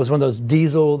 and it was one of those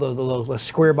diesel, the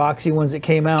square boxy ones that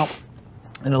came out,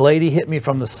 and a lady hit me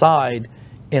from the side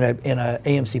in a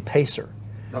AMC Pacer,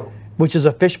 No. which is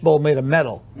a fishbowl made of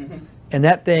metal. and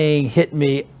that thing hit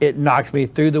me. It knocked me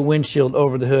through the windshield,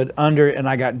 over the hood, under, and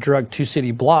I got drugged 2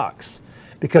 city blocks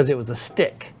because it was a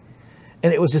stick,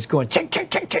 and it was just going check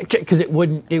because it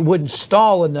wouldn't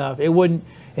stall enough. It wouldn't,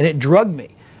 and it drugged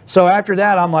me. So after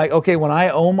that, I'm like, okay, when I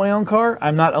own my own car,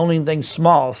 I'm not owning things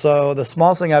small. So the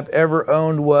smallest thing I've ever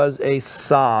owned was a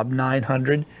Saab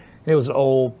 900. It was an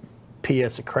old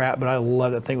piece of crap, but I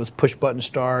loved it. Thing. It was push button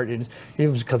start. It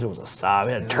was because it was a Saab.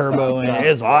 It had a turbo in it. It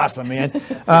was awesome, man.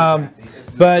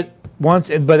 But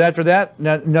after that,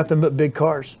 nothing but big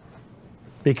cars.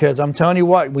 Because I'm telling you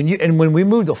what, when we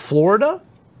moved to Florida,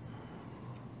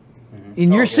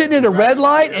 and you're sitting at a red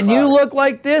light and you look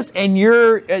like this and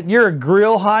you're a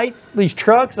grill height, these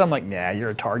trucks, I'm like, nah,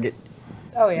 you're a target.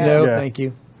 Oh yeah. No, Yeah. thank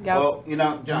you. Yep. Well, you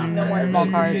know, John, No more I small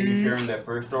appreciate cars. you sharing that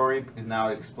first story because now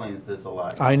it explains this a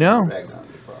lot. I know. Dragged on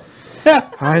the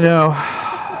car. I know.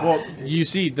 Well, you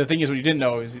see, the thing is, what you didn't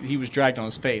know is he was dragged on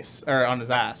his face or on his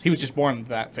ass. He was just born with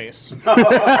that face. That's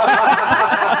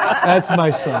my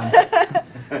son.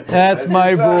 That's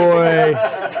my boy.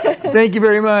 Thank you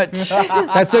very much.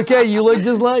 That's okay. You look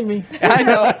just like me. I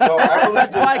know. So I believe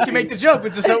That's why I can make the joke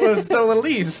with so little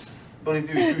ease. Believe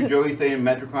to be true, Joey saying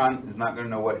Metrocon is not going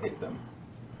to know what hit them.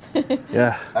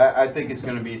 Yeah. I think it's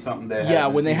going to be something that Yeah,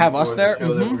 when they have us the there,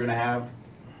 show that mhm. we're going to have.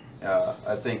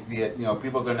 I think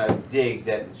people are going to dig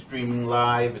that streaming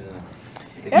live and.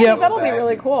 Yeah, Yeah. that'll be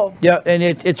really cool. Yeah, and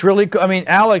it's really cool. I mean,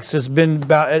 Alex has been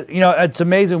about, it's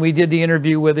amazing. We did the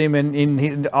interview with him,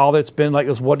 and all that's been like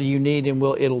is, what do you need, and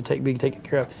it'll be taken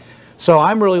care of. So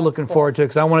I'm really looking forward to it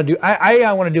because I want to do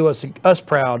I want to do us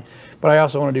proud, but I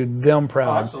also want to do them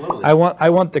proud. absolutely. I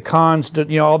want the cons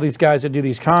to all these guys that do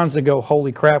these cons to go,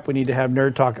 holy crap, we need to have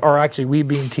Nerd Talk, or actually We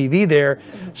Beam TV there,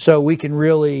 so we can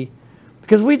really,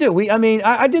 because we do.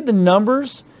 I did the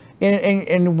numbers,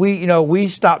 and we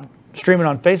stopped streaming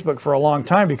on Facebook for a long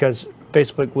time because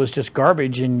Facebook was just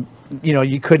garbage, and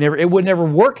it would never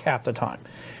work half the time.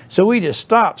 So we just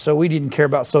stopped. So we didn't care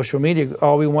about social media.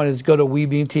 All we wanted is to go to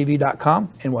WeBeamTV.com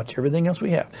and watch everything else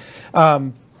we have.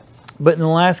 But in the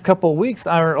last couple of weeks,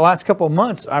 our last couple of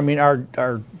months, our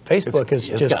Facebook is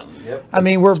just. Yep.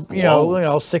 We're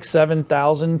blown. 6,000,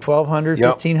 7,000, 1,200,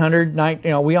 Yep.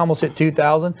 1,500. We almost hit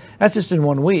 2,000. That's just in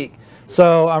 1 week.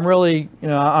 So I'm really,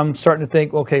 I'm starting to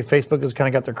think, okay, Facebook has kind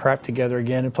of got their crap together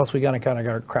again, and plus we kind of got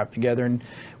our crap together, and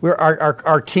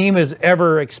our team is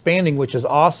ever expanding, which is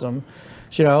awesome.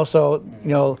 So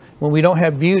when we don't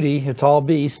have beauty, it's all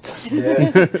beast.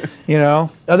 Yeah.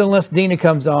 Other unless Dina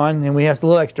comes on and we have a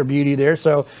little extra beauty there.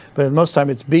 So, but most of the time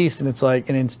it's beast, and it's like,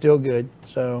 and it's still good.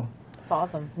 So. It's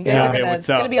awesome. You guys Yeah. are Hey, gonna. what's It's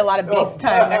gonna up? be a lot of beast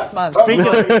time next month.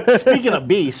 Speaking of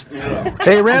beast,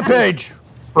 Hey, Rampage.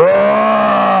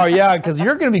 Oh, yeah, because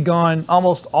you're going to be gone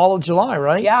almost all of July,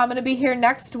 right? Yeah, I'm gonna be here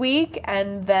next week,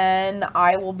 and then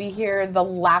I will be here the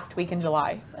last week in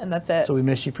July, and that's it. So we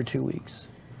miss you for 2 weeks.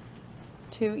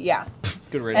 Yeah.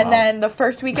 Good riddance. And then the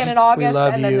first weekend in August,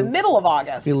 love and then you. the middle of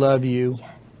August. We love you.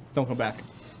 Don't come back.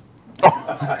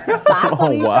 Bye, Oh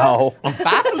Felicia. wow. Bye,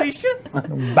 Felicia.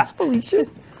 Bye, Felicia.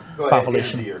 Go ahead,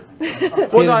 Population. dear.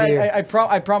 Well, no, Get it here.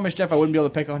 I promised Jeff I wouldn't be able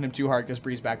to pick on him too hard because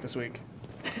Bree's back this week.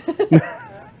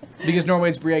 Because normally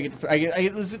it's Bree, I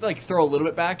get like throw a little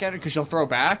bit back at her because she'll throw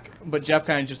back, but Jeff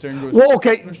kind of just there and goes. Well,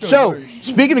 okay, so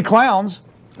speaking of clowns,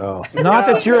 oh not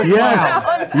that you're a clown.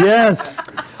 Yes. Yes.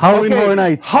 Halloween Okay, Horror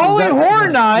Nights. Halloween Is that- Horror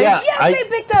Nights. Yeah. Yes, they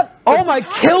picked up. Oh my,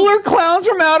 killer clowns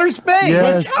from outer space.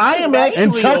 Yes. I am And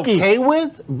actually Chucky. okay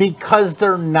with because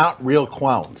they're not real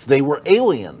clowns. They were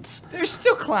aliens, They're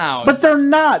still clowns. but they're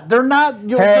not. They're not. Hey,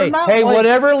 they're not like,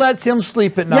 whatever lets him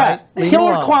sleep at Yeah, night. leave him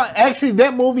Killer alone. Clown. Actually,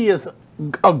 that movie is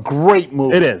a great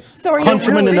movie. It is. So are you Punch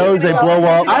them in the really nose, they gonna blow go-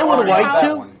 up. I would like That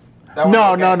to. one. That one,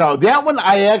 No, okay. no. That one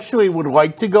I actually would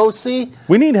like to go see.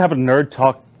 We need to have a Nerd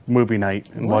Talk movie night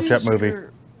and watch that movie.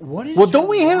 What is Well, your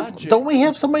don't we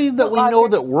have somebody that we know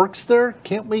logic? that works there?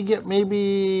 Can't we get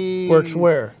maybe Works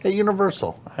where? At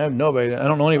Universal? I have nobody. I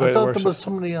don't know anybody I that thought works there was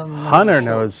somebody on. Hunter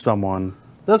Universal. knows someone.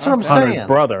 That's what I'm Hunter's saying.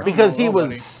 brother. Because he Oh,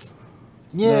 buddy. was.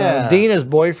 Yeah. Dina's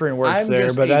boyfriend works I'm there,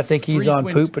 just but a I think he's on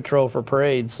frequent- poop patrol for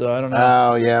parades, so I don't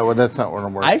know. Oh yeah. Well, that's not what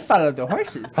I'm working. I followed up the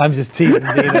horses. I'm just teasing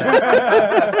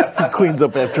Dina. Queen's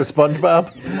up after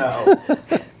SpongeBob.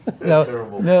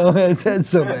 No. No, that's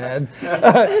so bad.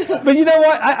 But you know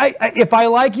what? I if I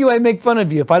like you, I make fun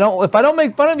of you. If I don't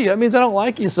make fun of you, that means I don't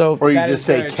like you. So Or you That just is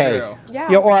say very K. true.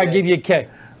 Yeah. yeah, or I give you a K.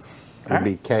 It'd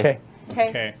be K. Okay. Okay.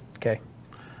 Okay. Okay.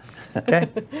 Okay.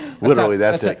 Literally,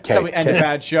 that's it. That's how we K. end a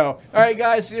bad show. All right,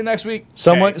 guys. See you next week.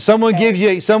 Someone Okay.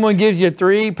 someone gives you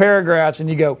 3 paragraphs and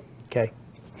you go, okay.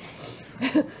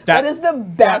 That is the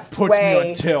best that puts way. me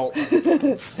on tilt.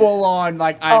 Full on,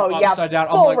 like I'm Oh yeah, upside down.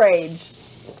 full I'm like, rage.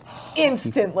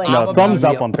 instantly. No, thumbs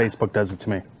up on Facebook does it to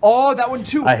me. Oh, that one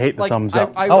too. I hate the thumbs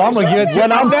up. Oh, I'm gonna give it to you.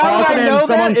 When I'm Now that talking I and know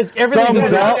someone that, it's everything's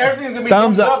thumbs gonna up. be Everything's gonna be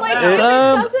thumbs up. Like, if it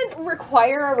doesn't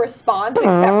require a response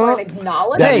except for an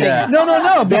acknowledgement. Hey, Yeah. no,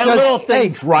 That because little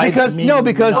thing drives because me no,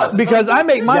 because nuts. because I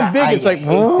make mine big. It's like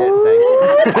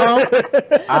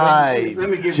I Let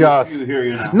me give just you here,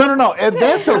 you know. no.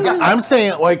 That's okay. I'm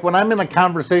saying like when I'm in a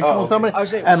conversation Oh, with somebody I was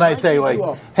saying, and when I I say give like, you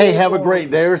a "Hey, have a full-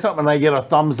 great day" or something, and I get a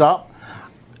thumbs up,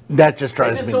 that just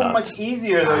drives It's me so nuts. much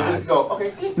easier though. Just go,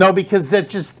 okay. No, because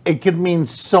it could mean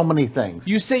so many things.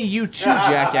 You say you too,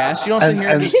 jackass. You don't sit here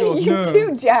and just go, You no.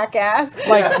 too, jackass.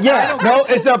 Like, Yeah, no,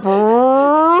 it's up.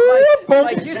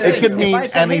 Like, here's the It thing. could If mean I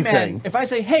say, hey, man, anything. if I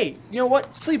say, hey, you know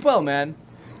what? Sleep well, man.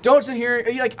 Don't sit here.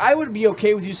 Like, I would be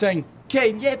okay with you saying,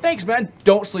 okay, yeah, thanks, man.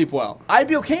 Don't sleep well. I'd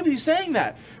be okay with you saying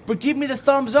that. But give me the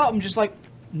thumbs up. I'm just like,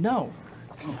 no.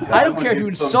 I don't care if you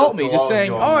insult me. Just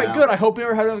saying, all right, good. I hope you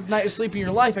ever had a night of sleep in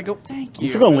your life. I go, thank you.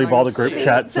 You're gonna And leave I all go the group sleep.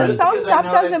 chats The and thumbs up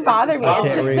doesn't bother me.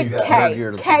 It's just the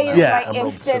K. K is Yeah. my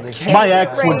instant. my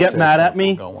ex would get rage. mad at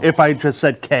me if I just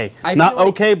said K. I Not feel like-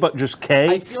 okay, but just I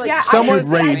K. feel like Yeah, Someone I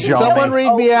understand. rage on Someone me.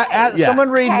 read me Yeah. someone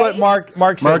read what Mark said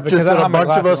Mark just because I said don't a have my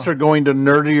bunch of glasses us are going to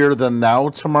Nerdier Than Thou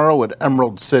tomorrow at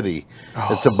Emerald City.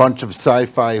 It's a bunch of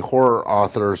sci-fi horror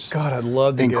authors, God, I'd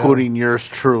love to including yours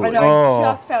I truly. know. Oh.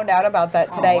 I just found out about that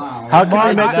today. How can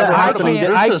we make that Never heard happen? of it.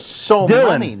 I- There's just so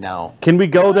Dylan. many now. Can we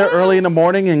go there early in the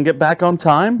morning and get back on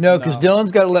time? No, because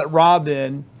Dylan's got to let Rob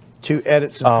in to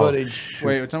edit some Oh. footage.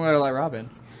 Wait, tell me about like Robin.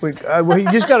 Well, you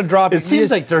just got to drop it. It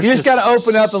seems like there's you just got to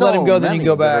open up and let him go, then you can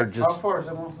go back.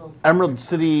 Emerald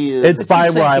City. It's by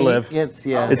where I St. live. Pete. It's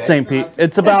yeah. It's St. Pete.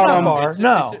 It's about Not far.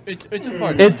 No. It's a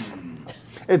fun. it's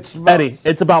Eddie.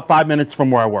 It's about 5 minutes from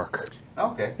where I work.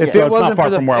 Okay. If So it it's not wasn't far for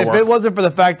the from where I if work. it wasn't for the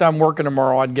fact I'm working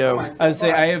tomorrow, I'd go. I would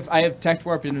say I have tech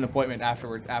warp and an appointment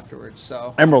afterwards.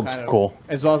 So Emerald's kind of- cool.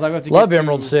 As well as I got to Love get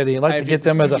Emerald to- City. I'd I like to have get the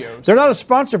them as a. studios. They're not a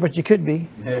sponsor, but you could be.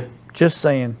 Yeah. Just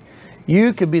saying.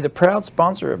 You could be the proud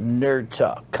sponsor of Nerd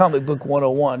Talk, Comic Book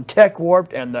 101, Tech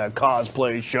Warped, and the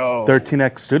Cosplay Show.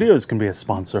 13X Studios can be a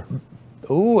sponsor.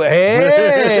 Ooh,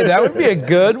 hey, that would be a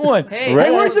good one. Hey,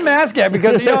 where's the mask at?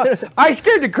 Because you know, I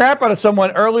scared the crap out of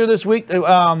someone earlier this week.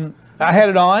 I had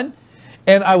it on,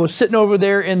 and I was sitting over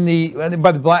there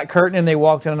by the black curtain, and they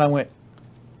walked in, and I went,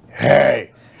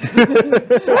 "Hey!"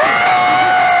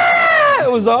 It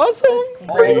was awesome.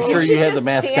 Are you sure should you had the just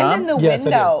mask stand on? in the Yes, I did.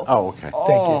 window. Oh, okay.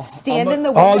 Thank you. Stand in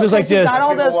the window. just like 'cause you this. got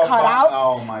all those People walk by- cutouts,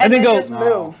 oh my and then God. just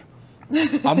No.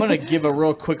 move. I'm gonna give a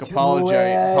real quick apology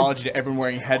to everyone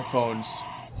wearing headphones.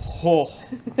 Oh,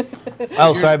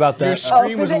 Oh, sorry about your that.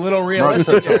 scream was a little Mark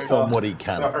realistic. took a there. film what he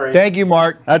can. Sorry. Thank you,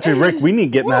 Mark. Actually, Rick, we need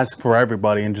to get masks for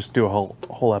everybody and just do a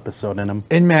whole episode in them.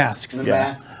 In masks. The Yeah.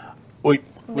 mask.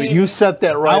 Wait, you set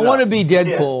that right I want to up. be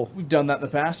Deadpool. We've done that in the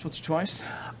past, once or twice.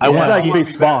 I Yeah. want. I can be Batman.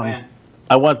 Spawn.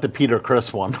 I want the Peter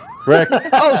Chris one. Rick,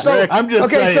 Oh, so I'm just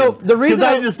okay. saying. So the reason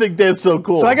I just think that's so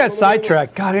cool. So I got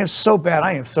sidetracked. God, I'm so bad.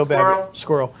 I am so bad.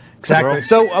 Squirrel. Exactly.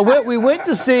 So we went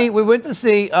to see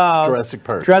Jurassic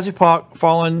Park. Jurassic Park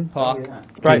Fallen. Hawk.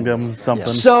 Right. Kingdom, something.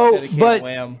 So, Dedicated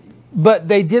Wham. but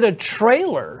they did a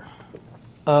trailer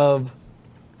of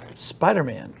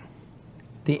Spider-Man,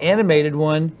 the animated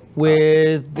one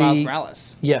with Miles the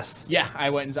Morales. yes. Yeah, I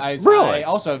went and I Really?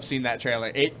 also have seen that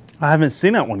trailer. I haven't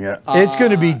seen that one yet. It's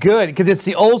going to be good because it's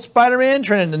the old Spider-Man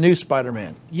turning into the new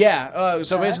Spider-Man.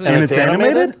 So basically, and it's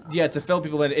animated? yeah, to fill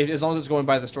people in, as long as it's going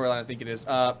by the storyline, I think it is.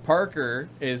 Parker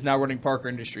is now running Parker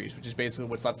Industries, which is basically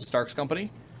what's left of Stark's company.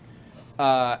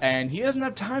 And he doesn't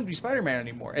have time to be Spider-Man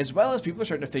anymore. As well as people are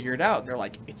starting to figure it out. They're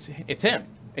like, it's him,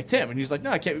 and he's like,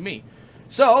 no, it can't be me.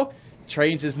 So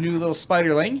trains his new little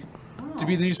Spiderling to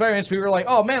be the new Spider-Man. So people are like,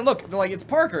 oh man, look, they're like, it's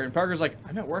Parker, and Parker's like,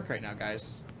 I'm at work right now,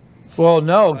 guys. Well,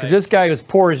 no, because Right. this guy was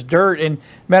poor as dirt. And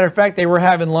matter of fact, they were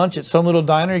having lunch at some little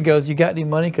diner. He goes, "You got any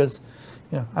money?" Because,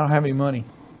 I don't have any money.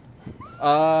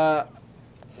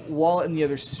 Wallet in the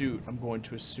other suit, I'm going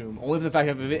to assume. Only for the fact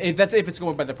of if it's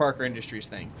going by the Parker Industries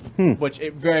thing, which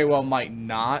it very well might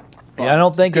not. but- Yeah, I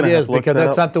don't think it Gonna have is to look because that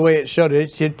that's up. not the way it showed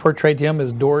it. It portrayed him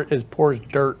as poor as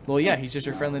dirt. Well, yeah, he's just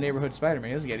your friendly neighborhood Spider-Man.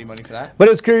 He doesn't get any money for that. But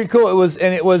it was pretty cool. It was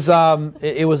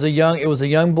a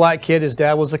young black kid. His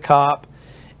dad was a cop,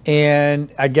 and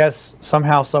I guess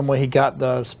somehow, some way, he got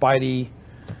the Spidey.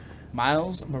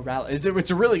 Miles Morales.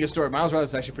 It's a really good story. Miles Morales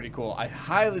is actually pretty cool. I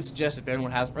highly suggest if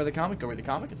anyone hasn't read the comic, go read the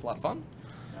comic. It's a lot of fun.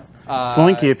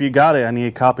 Slinky, if you got it, I need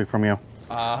a copy from you.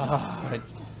 Go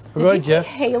Did ahead, you see Jeff.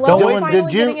 Halo Dylan, finally did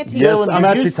you- getting a TV? Yes, Dylan, I'm did you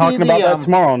actually see talking the, about that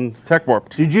tomorrow on Tech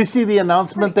Warped. Did you see the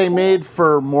announcement they made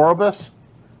for Morbius?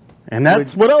 And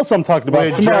that's what else I'm talking about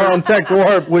With tomorrow on Tech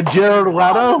Warp. With Jared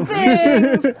Leto?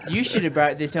 You should have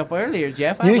brought this up earlier,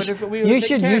 Jeff. I You would sh- have. We you would have should-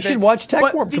 taken care you of it. should watch Tech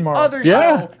But Warp the tomorrow. other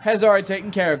Yeah. show has already taken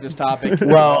care of this topic.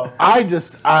 Well, I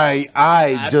just was.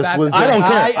 I don't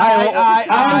care.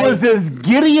 I was as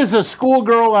giddy as a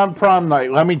schoolgirl on prom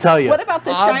night. Let me tell you. What about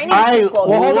the Shining I sequel?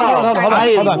 Well, hold on, love, hold on, hold on,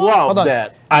 I hold on, love hold on.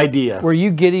 that idea. Were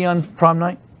you giddy on prom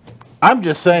night? I'm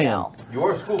just saying.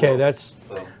 Your school. Okay, that's.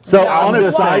 So Yeah, on I'm a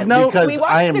just side saying, note, because We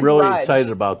watched I am The really Grudge.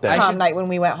 excited about that. Prom night when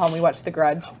we went home, we watched The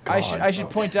Grudge. I should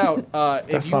point out,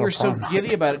 if you not a were so prom night.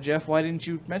 giddy about it, Jeff, why didn't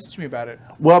you message me about it?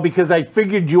 Well, because I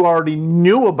figured you already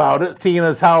knew about it, seeing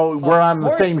as how we're Of on the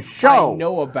course same show. I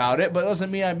know about it, but it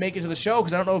doesn't mean I make it to the show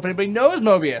because I don't know if anybody knows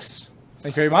Mobius.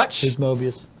 Thank you very much. Who's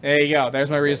Mobius? There you go. There's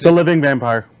my the reason. living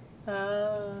vampire.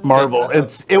 Marvel.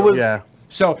 It was. Yeah.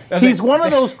 So that's He's like- one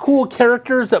of those cool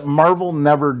characters that Marvel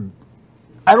never.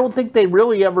 I don't think they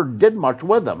really ever did much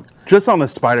with him. Just on the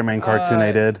Spider-Man cartoon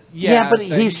they did. Yeah, but so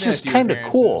he's been a just few kind of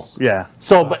cool. appearances. Yeah.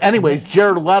 So, but anyways,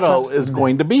 Jared Leto is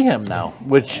going to be him now,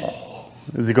 which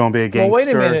Is he going to be a Well,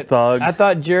 gangster wait a minute. thug? I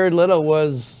thought Jared Leto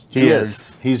was. he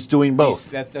is. He's doing both.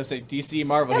 That's a DC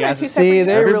Marvel. Yeah, He they're has two a- separate See,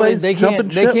 they really Everybody's they jumping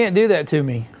can't they ship. can't do that to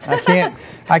me.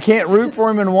 I can't root for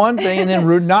him in one thing and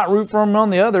then not root for him on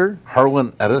the other.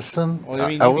 Harlan Edison? Well, I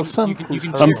mean, Ellison? you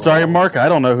can I'm cheer. sorry, Mark. I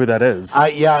don't know who that is.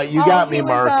 Yeah, you got me, he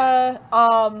Mark.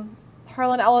 Was,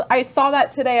 Harlan Ellis. I saw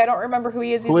that today. I don't remember who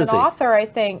he is. He's Who an is he? author, I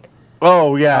think.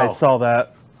 Oh yeah, I Oh. saw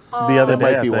that the other that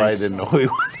day. might be why I think. didn't know who he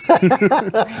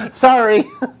was. Sorry.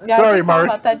 Yeah, I Sorry, just saw Mark.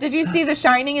 about that. Did you see The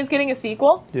Shining is getting a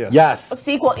sequel? A Yes.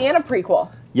 sequel and a prequel.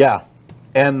 Yeah.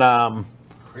 And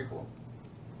Prequel.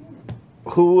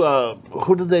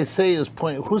 who did they say is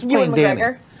playing? Who's Ewan playing Danny?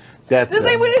 McGregor. That's Does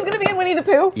anyone who's going to be in Winnie the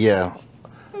Pooh? Yeah.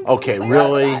 Okay,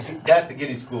 really? That's a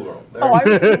giddy schoolgirl. There. Oh, I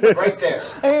was, Right there.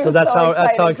 I was So that's how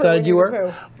for excited you Winnie were?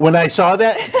 the Pooh. When I saw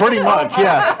that, pretty much,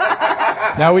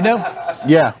 yeah. Now we know.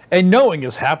 Yeah. And knowing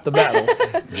is half the battle.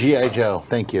 G.I. Joe.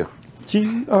 Thank you.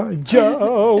 G.I.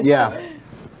 Joe. Yeah,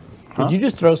 Did you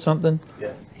just throw something?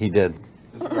 Yes. he did.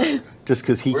 Just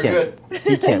because he We're can't.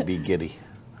 He can't be giddy.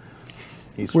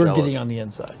 He's We're jealous. getting on the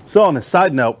inside. So on a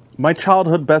side note, my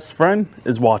childhood best friend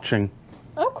is watching.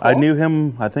 Oh, cool. I knew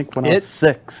him, I think, when I was It-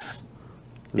 6.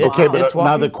 Okay, but It's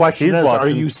now the walking? question He's is, are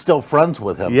watching. you still friends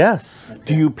with him? Yes.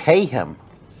 Do you pay him?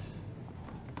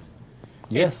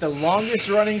 It's the longest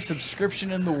running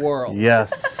subscription in the world.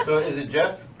 Yes. So is it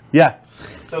Jeff? Yeah.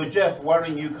 So Jeff, why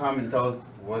don't you come and tell us,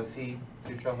 was he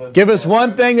your childhood? Give us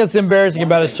one thing that's embarrassing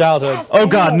about his childhood. Yes. Oh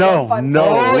God, no, Fun no.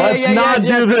 story. Let's yeah, not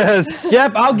yeah, do this.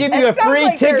 Jeff, I'll give you It a sounds free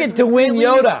like ticket there's to win really-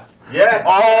 Yoda. Yes.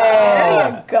 There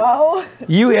you go.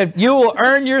 You will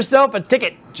earn yourself a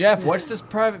ticket. Jeff, what's this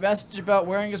private message about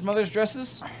wearing his mother's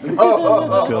dresses?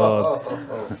 God.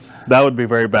 That would be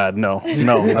very bad. No, no,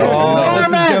 no, Oh, this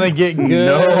is gonna get good.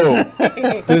 no.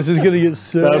 This is gonna get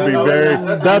so. That'd be very,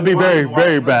 that'd be very,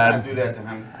 very Let's not bad. do that to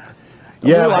him.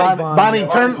 Yeah, like Bonnie,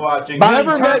 turn. Bonnie's watching. Bonnie,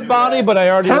 Never turn- met Bonnie, but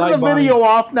I already Turn like the Bonnie. video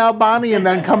off now, Bonnie, and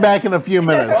then come back in a few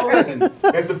minutes. Listen,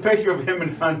 if the picture of him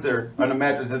and Hunter on the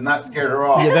mattress has not scared her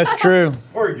off, Yeah, that's true.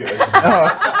 we're good.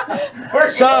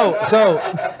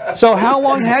 So how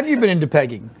long have you been into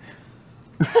pegging?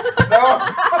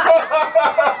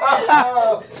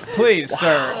 Please,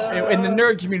 sir. In the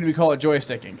nerd community, we call it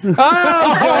joysticking.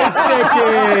 Oh,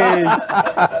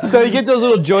 joysticking! So you get those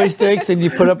little joysticks and you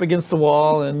put up against the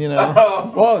wall, and you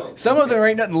know. Well, some of there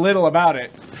ain't nothing little about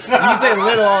it. You can say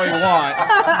little all you want.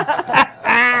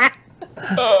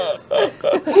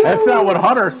 That's not what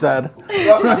Hunter said.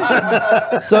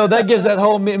 So that gives that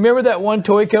whole. Remember that one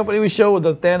toy company we showed with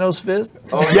the Thanos fist?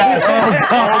 Yeah.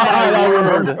 Oh, my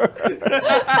word.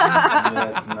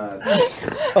 That's not.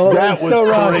 Oh, That that's was so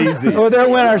wrong. crazy. Oh, there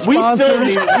went our We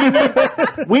sponsors.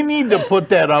 still we need to put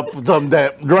that up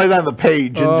that right on the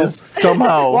page and just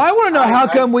somehow. Well, I want to know how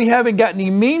come we haven't got any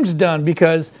memes done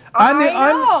because I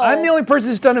know. I'm the only person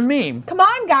that's done a meme. Come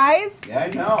on, guys. Yeah, I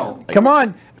know. Come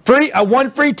on,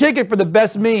 one free ticket for the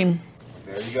best meme.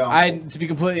 There you go. To be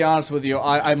completely honest with you,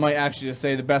 I might actually just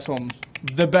say the best one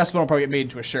will probably get made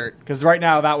into a shirt. Because right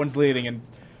now that one's leading, and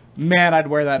man, I'd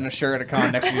wear that in a shirt at a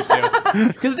con next to these two.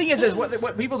 Because the thing is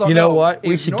what people don't You know what?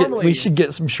 We is should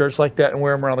get some shirts like that and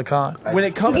wear them around the con. when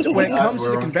it comes to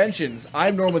the conventions,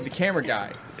 I'm normally the camera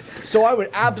guy. So I would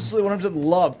absolutely 100%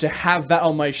 love to have that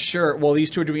on my shirt while these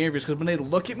two are doing interviews. Because when they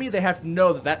look at me, they have to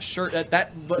know that shirt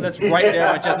that's right there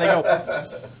on my chest. And they go,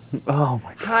 Oh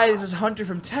my God. "Hi, this is Hunter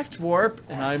from Tech Warp,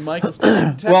 and I'm Michael Stein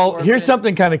from Tech Well, Warp." here's and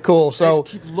something kind of cool. they So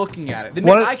just keep looking at it. They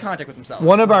One make of- eye contact with themselves.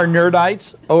 one of our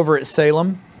nerdites over at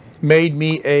Salem made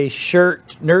me a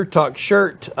shirt, Nerd Talk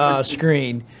shirt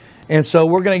screen. And so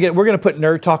we're gonna put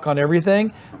Nerd Talk on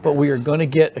everything, but we are gonna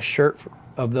get a shirt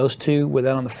of those two with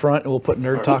that on the front, and we'll put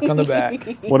Nerd Talk on the back.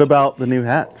 What about the new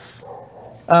hats?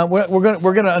 We're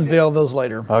gonna unveil those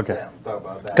later. Okay. Yeah, we'll talk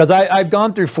about that. Because I've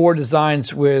gone through 4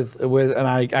 designs and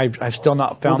I've still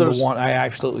not found the there's- one I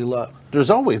absolutely love. There's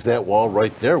always that wall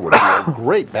right there would be a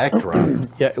great backdrop.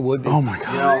 Yeah, it would be. Oh my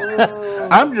God. You know,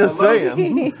 I'm just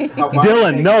saying. how Bonnie Dylan,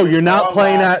 thinks no, it's you're not all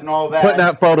playing that that, and all that, putting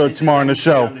that photo and tomorrow on the she's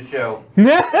show. on the show.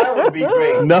 That would be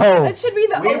great. No. That should be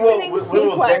the We will, opening we will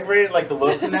sequence. decorate it like the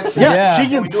Love Connection. Yeah, Yeah. she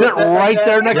Can can we do sit it like right that?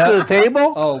 there next to the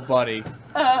table. Oh, buddy.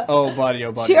 Oh, buddy.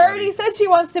 Oh, buddy. She already buddy. said she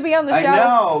wants to be on the I show.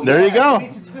 know. There you yeah, go. we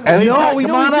need to do that. And No, we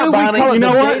come know on we up, do. We Bonnie. call it You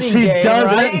know the what? dating She game,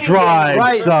 doesn't right? drive.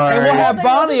 Right. And Sorry. we'll have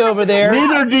Bonnie over there.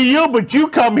 Neither do you, but you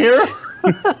come here.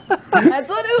 That's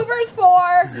what Uber's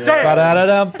for.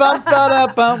 Ba-da-da-dum, bum,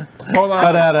 ba-da-bum. Hold on.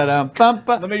 Ba-da-da-dum, bum,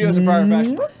 ba- Let me do this in prior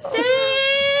fashion.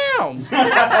 Damn!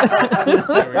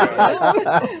 There we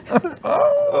go.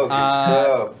 Oh, good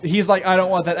stuff. He's like, I don't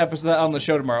want that episode on the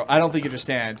show tomorrow. I don't think you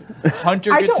understand.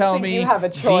 Hunter I could don't tell think me. you have a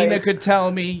Dina choice. could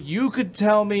tell me. You could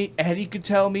tell me. Eddie could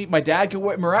tell me. My dad could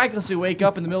miraculously wake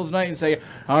up in the middle of the night and say,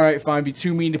 "All right, fine. Be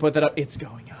too mean to put that up. It's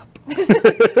going up."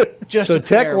 Just So a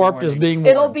Tech fair Warped is warning. being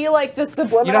It'll warned. be like the You know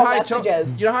subliminal how I told.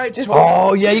 messages. You know how I told.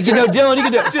 Oh, yeah, you can know, Dylan, you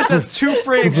can do it. Just a 2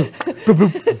 frames.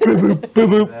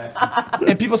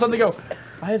 And people suddenly go,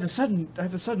 I have the sudden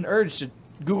urge to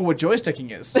Google what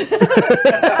joysticking is.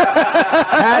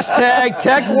 Hashtag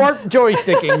Tech Warp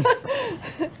joysticking.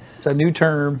 It's a new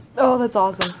term. Oh, that's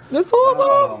awesome. That's awesome.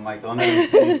 Oh, Michael,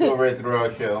 he's so read through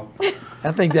our show.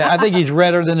 I think he's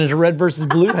redder than his red versus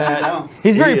blue I hat. know.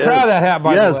 He's very He proud is. of that hat,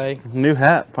 by Yes. the way. New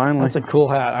hat, finally. That's a cool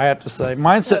hat, I have to say.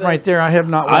 Mine's sitting right there. I have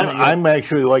not worn it yet. I'm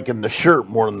actually liking the shirt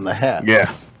more than the hat.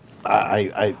 Yeah.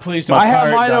 I Please don't. I have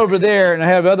pirate mine duck. over there, and I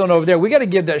have the other one over there. We got to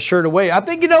give that shirt away. I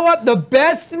think, you know what? The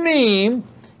best meme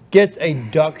gets a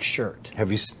duck shirt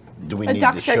have you. Do we A need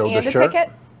duck to shirt show and the a shirt?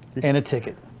 ticket? and a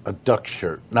ticket. A duck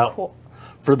shirt. Now, Cool.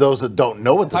 for those that don't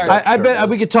know what the I- duck I shirt bet is,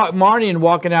 we could talk Marnie and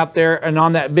walking out there, and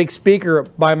on that big speaker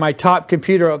by my top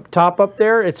computer up top up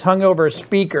there, it's hung over a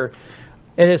speaker,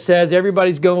 and it says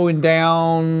everybody's going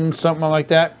down, something like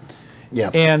that. Yeah,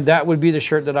 And that would be the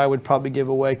shirt that I would probably give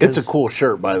away. 'cause it's a cool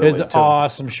shirt, by the It's way, an too.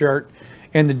 awesome shirt.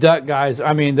 And the duck guys,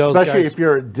 I mean, those Especially guys. if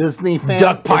you're a Disney fan.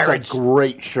 Duck Pirates. It's a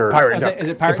great shirt. Pirate Is duck.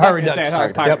 it Pirate The Pirate Duck? Ducks. I thought it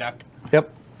was Pirate Yep. Duck. Yep.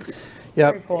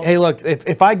 Yep. cool. Hey, look,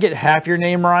 if I get half your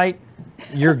name right,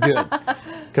 you're good.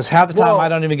 Because half the time Well- I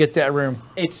don't even get that room.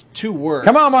 It's 2 words.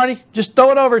 Come on, Marty. Just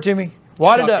throw it over to me.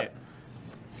 Wad Chuck it up.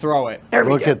 Throw it. There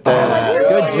we Look go. at that.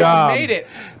 Good You job. made it.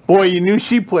 Boy, you knew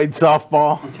she played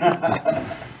softball.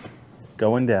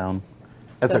 Going down.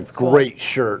 That's That's a cool. great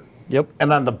shirt. Yep.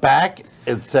 And on the back,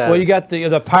 it says Well, you got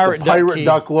the pirate, the Pirate key.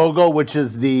 Duck logo, which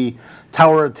is the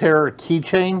Tower of Terror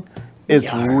keychain.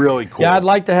 It's really cool. Yeah, I'd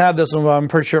like to have this one, but I'm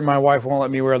pretty sure my wife won't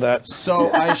let me wear that. So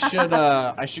I should.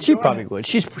 She go probably ahead. would.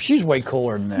 She's way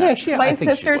cooler than that. Yeah, she. My I think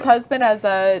she sister's would. husband has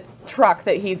a truck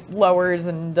that he lowers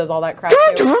and does all that crap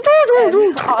too.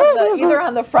 And on either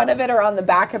on the front of it or on the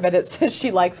back of it, it says she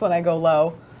likes when I go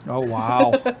low. Oh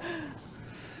wow.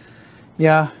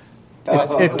 Yeah.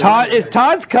 If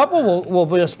Todd's couple will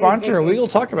be a sponsor, we will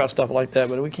talk about stuff like that,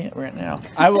 but we can't right now.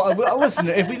 I will listen.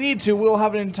 If we need to, we'll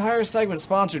have an entire segment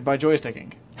sponsored by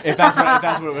joysticking. If that's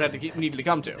what it would have to need to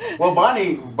come to. Well,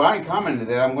 Bonnie commented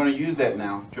that I'm going to use that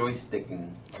now. Joysticking.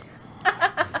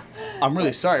 I'm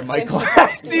really sorry, Michael.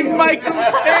 I see Michael's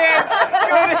hand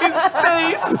go to his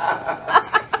face.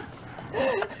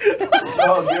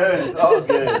 All good. It's all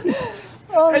good.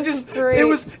 Oh, I this just is great.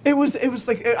 it was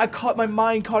like I caught my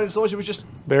mind caught it so much. It was just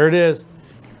There it is.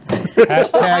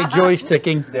 Hashtag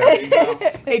joysticking. There you go.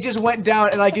 it just went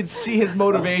down, and I could see his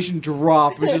motivation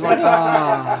drop. Which is like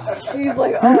He's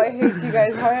like, oh, I hate you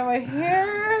guys. Why am I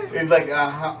here? It's like,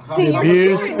 how See, how-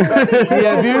 Abuse.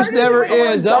 The abuse never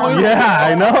ends. Oh, Yeah,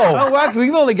 I know. Oh, actually,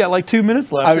 we've only got like 2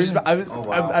 minutes left. I was Oh,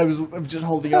 wow. I was just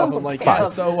holding up. I'm like, damn. yeah,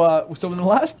 so in the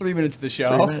last 3 minutes of the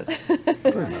show,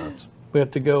 3 minutes. We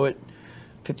have to go at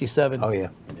 57. Oh yeah.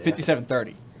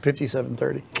 57:30.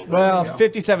 57:30. Well,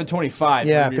 57:25.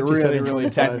 Yeah, to be really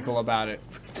 57:25. technical about it.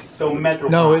 So MetroCon.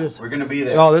 No, it is. We're going to be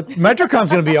there. Oh, MetroCon's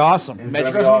going to be awesome. It's gonna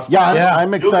be Metrocon's awesome. Yeah, Yeah.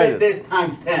 I'm You'll get excited. this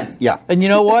times 10. Yeah. And you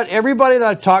know what? Everybody that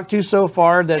I've talked to so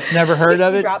far that's never heard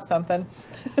of You it, dropped something.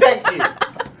 Thank you.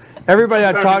 everybody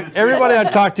I've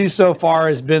Probably talked to so far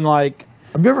has been like,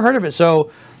 I've never heard of it.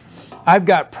 So I've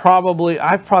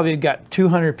probably got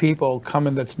 200 people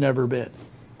coming that's never been.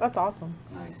 That's awesome.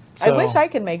 Nice. I So- wish I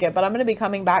could make it, but I'm going to be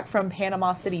coming back from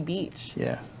Panama City Beach.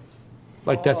 Yeah.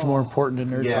 Like that's more important than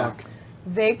Nerd Yeah. Talk.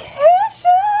 Vacation!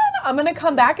 I'm gonna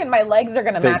come back and my legs are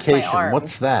gonna match my Vacation. arms.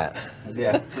 What's that?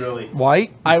 Yeah, really.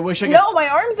 White? I wish I could. No, my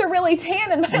arms are really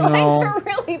tan and my legs are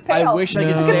really pale. I wish I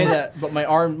could say that, but my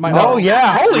arm. Oh,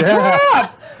 yeah. Holy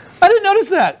crap. I didn't notice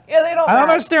that. Yeah, they don't. I'm not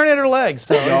match. staring at her legs.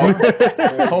 So.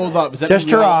 Hold up. Does that Just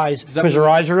mean we her all- eyes, does that because mean- her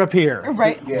eyes are up here.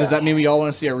 Right. Yeah. Does that mean we all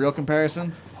want to see a real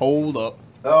comparison? Hold up.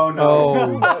 Oh no.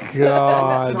 Oh, The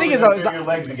God. thing is, Don't is do your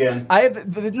legs again. I have.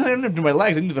 I don't have to do my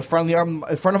legs. I can do the front of the arm,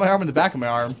 front of my arm, and the back of my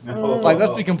arm. No. Like,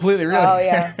 let's be completely real. Oh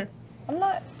here. yeah. I'm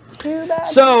not too bad.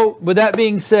 So, with that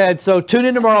being said, so tune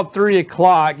in tomorrow at 3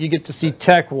 o'clock. You get to see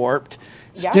Tech Warped.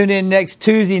 Yes. Tune in next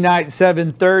Tuesday night at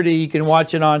 7:30. You can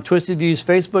watch it on Twisted View's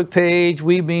Facebook page,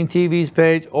 We Bean TV's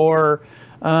page, or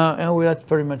that's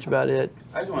pretty much about it.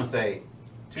 I just want to say,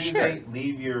 Tuesday,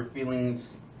 leave your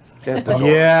feelings.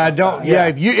 Yeah, don't. Yeah,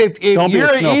 if Don't be a you're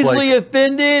snowflake. easily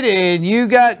offended and you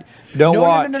got don't No,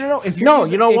 watch. no. If you're No,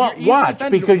 easy- you know if what? you're easily Watch,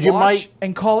 offended, because you watch might-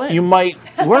 and call in. You might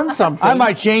learn something. I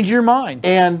might change your mind.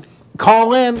 and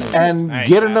call in and Ain't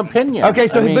get an happening. opinion. Okay,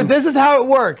 so I mean, but this is how it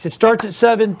works. It starts at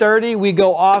 7:30. We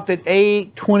go off at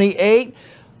 8:28.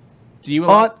 Do you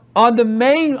allow- On the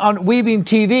main on Webeam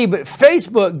TV, but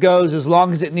Facebook goes as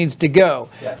long as it needs to go.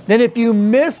 Yes. Then if you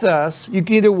miss us, you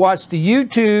can either watch the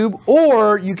YouTube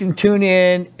or you can tune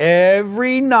in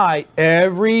every night at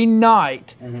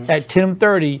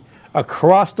 10:30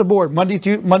 across the board, Monday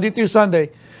through Sunday,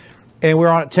 and we're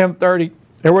on at 10:30,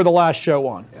 and we're the last show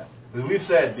on. Yeah. Because we've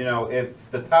said,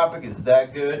 if the topic is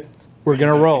that good, We're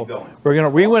gonna keep roll. going.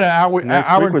 We went an hour, Next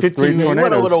hour week and was 15 three minutes.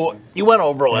 tornadoes. you went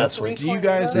over last week. Do you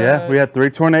guys? Yeah, we had 3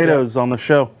 tornadoes on the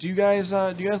show. Do you guys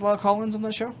allow call-ins on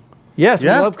that show? Yes,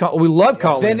 Yeah. we love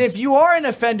calling. Then if you are an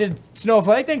offended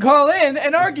snowflake, then call in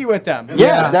and argue with them.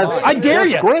 yeah, that's- I dare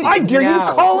that's you. great. I dare you to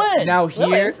Now- call in. Now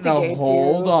We'll instigate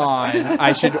hold you. on.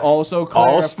 I should also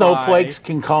clarify. All snowflakes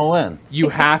can call in. You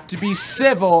have to be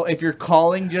civil if you're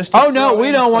calling just to Oh no, throw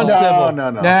we don't want insults. civil. no.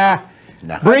 Nah.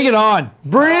 No. Bring it on.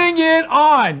 Bring it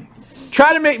on.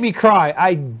 Try to make me cry.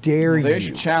 I dare There's you.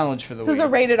 your challenge for the This week. is a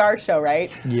rated R show, right?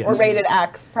 Yes. Or rated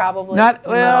X, probably. Not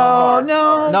well,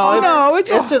 no.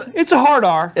 It's a hard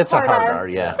R. It's a Hard hard R. R,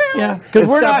 yeah. Yeah, because It's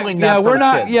we're not. definitely not Yeah, for we're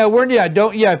not. kids. Yeah, we're. Yeah,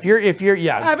 don't. Yeah, if you're.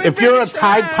 Yeah. If you're a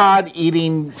Tide Pod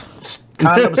eating,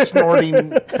 condom snorting,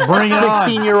 Bring it on.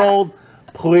 16-year-old,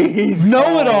 please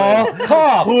Know it all.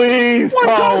 Call. Please Wanna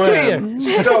call talk to in.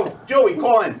 you. So, Joey,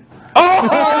 call in. Oh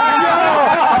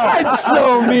no! That's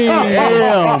so mean.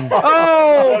 Damn.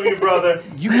 Oh. Love you, brother.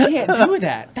 You can't do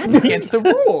that. That's against the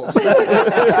rules.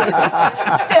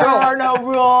 There are no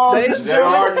rules. Ladies and There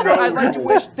are gentlemen, no I'd like to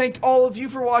rules. thank all of you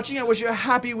for watching. I wish you a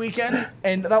happy weekend,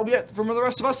 and that will be it from the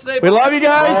rest of us today. We love you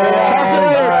guys. Talk to you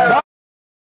later. Bye.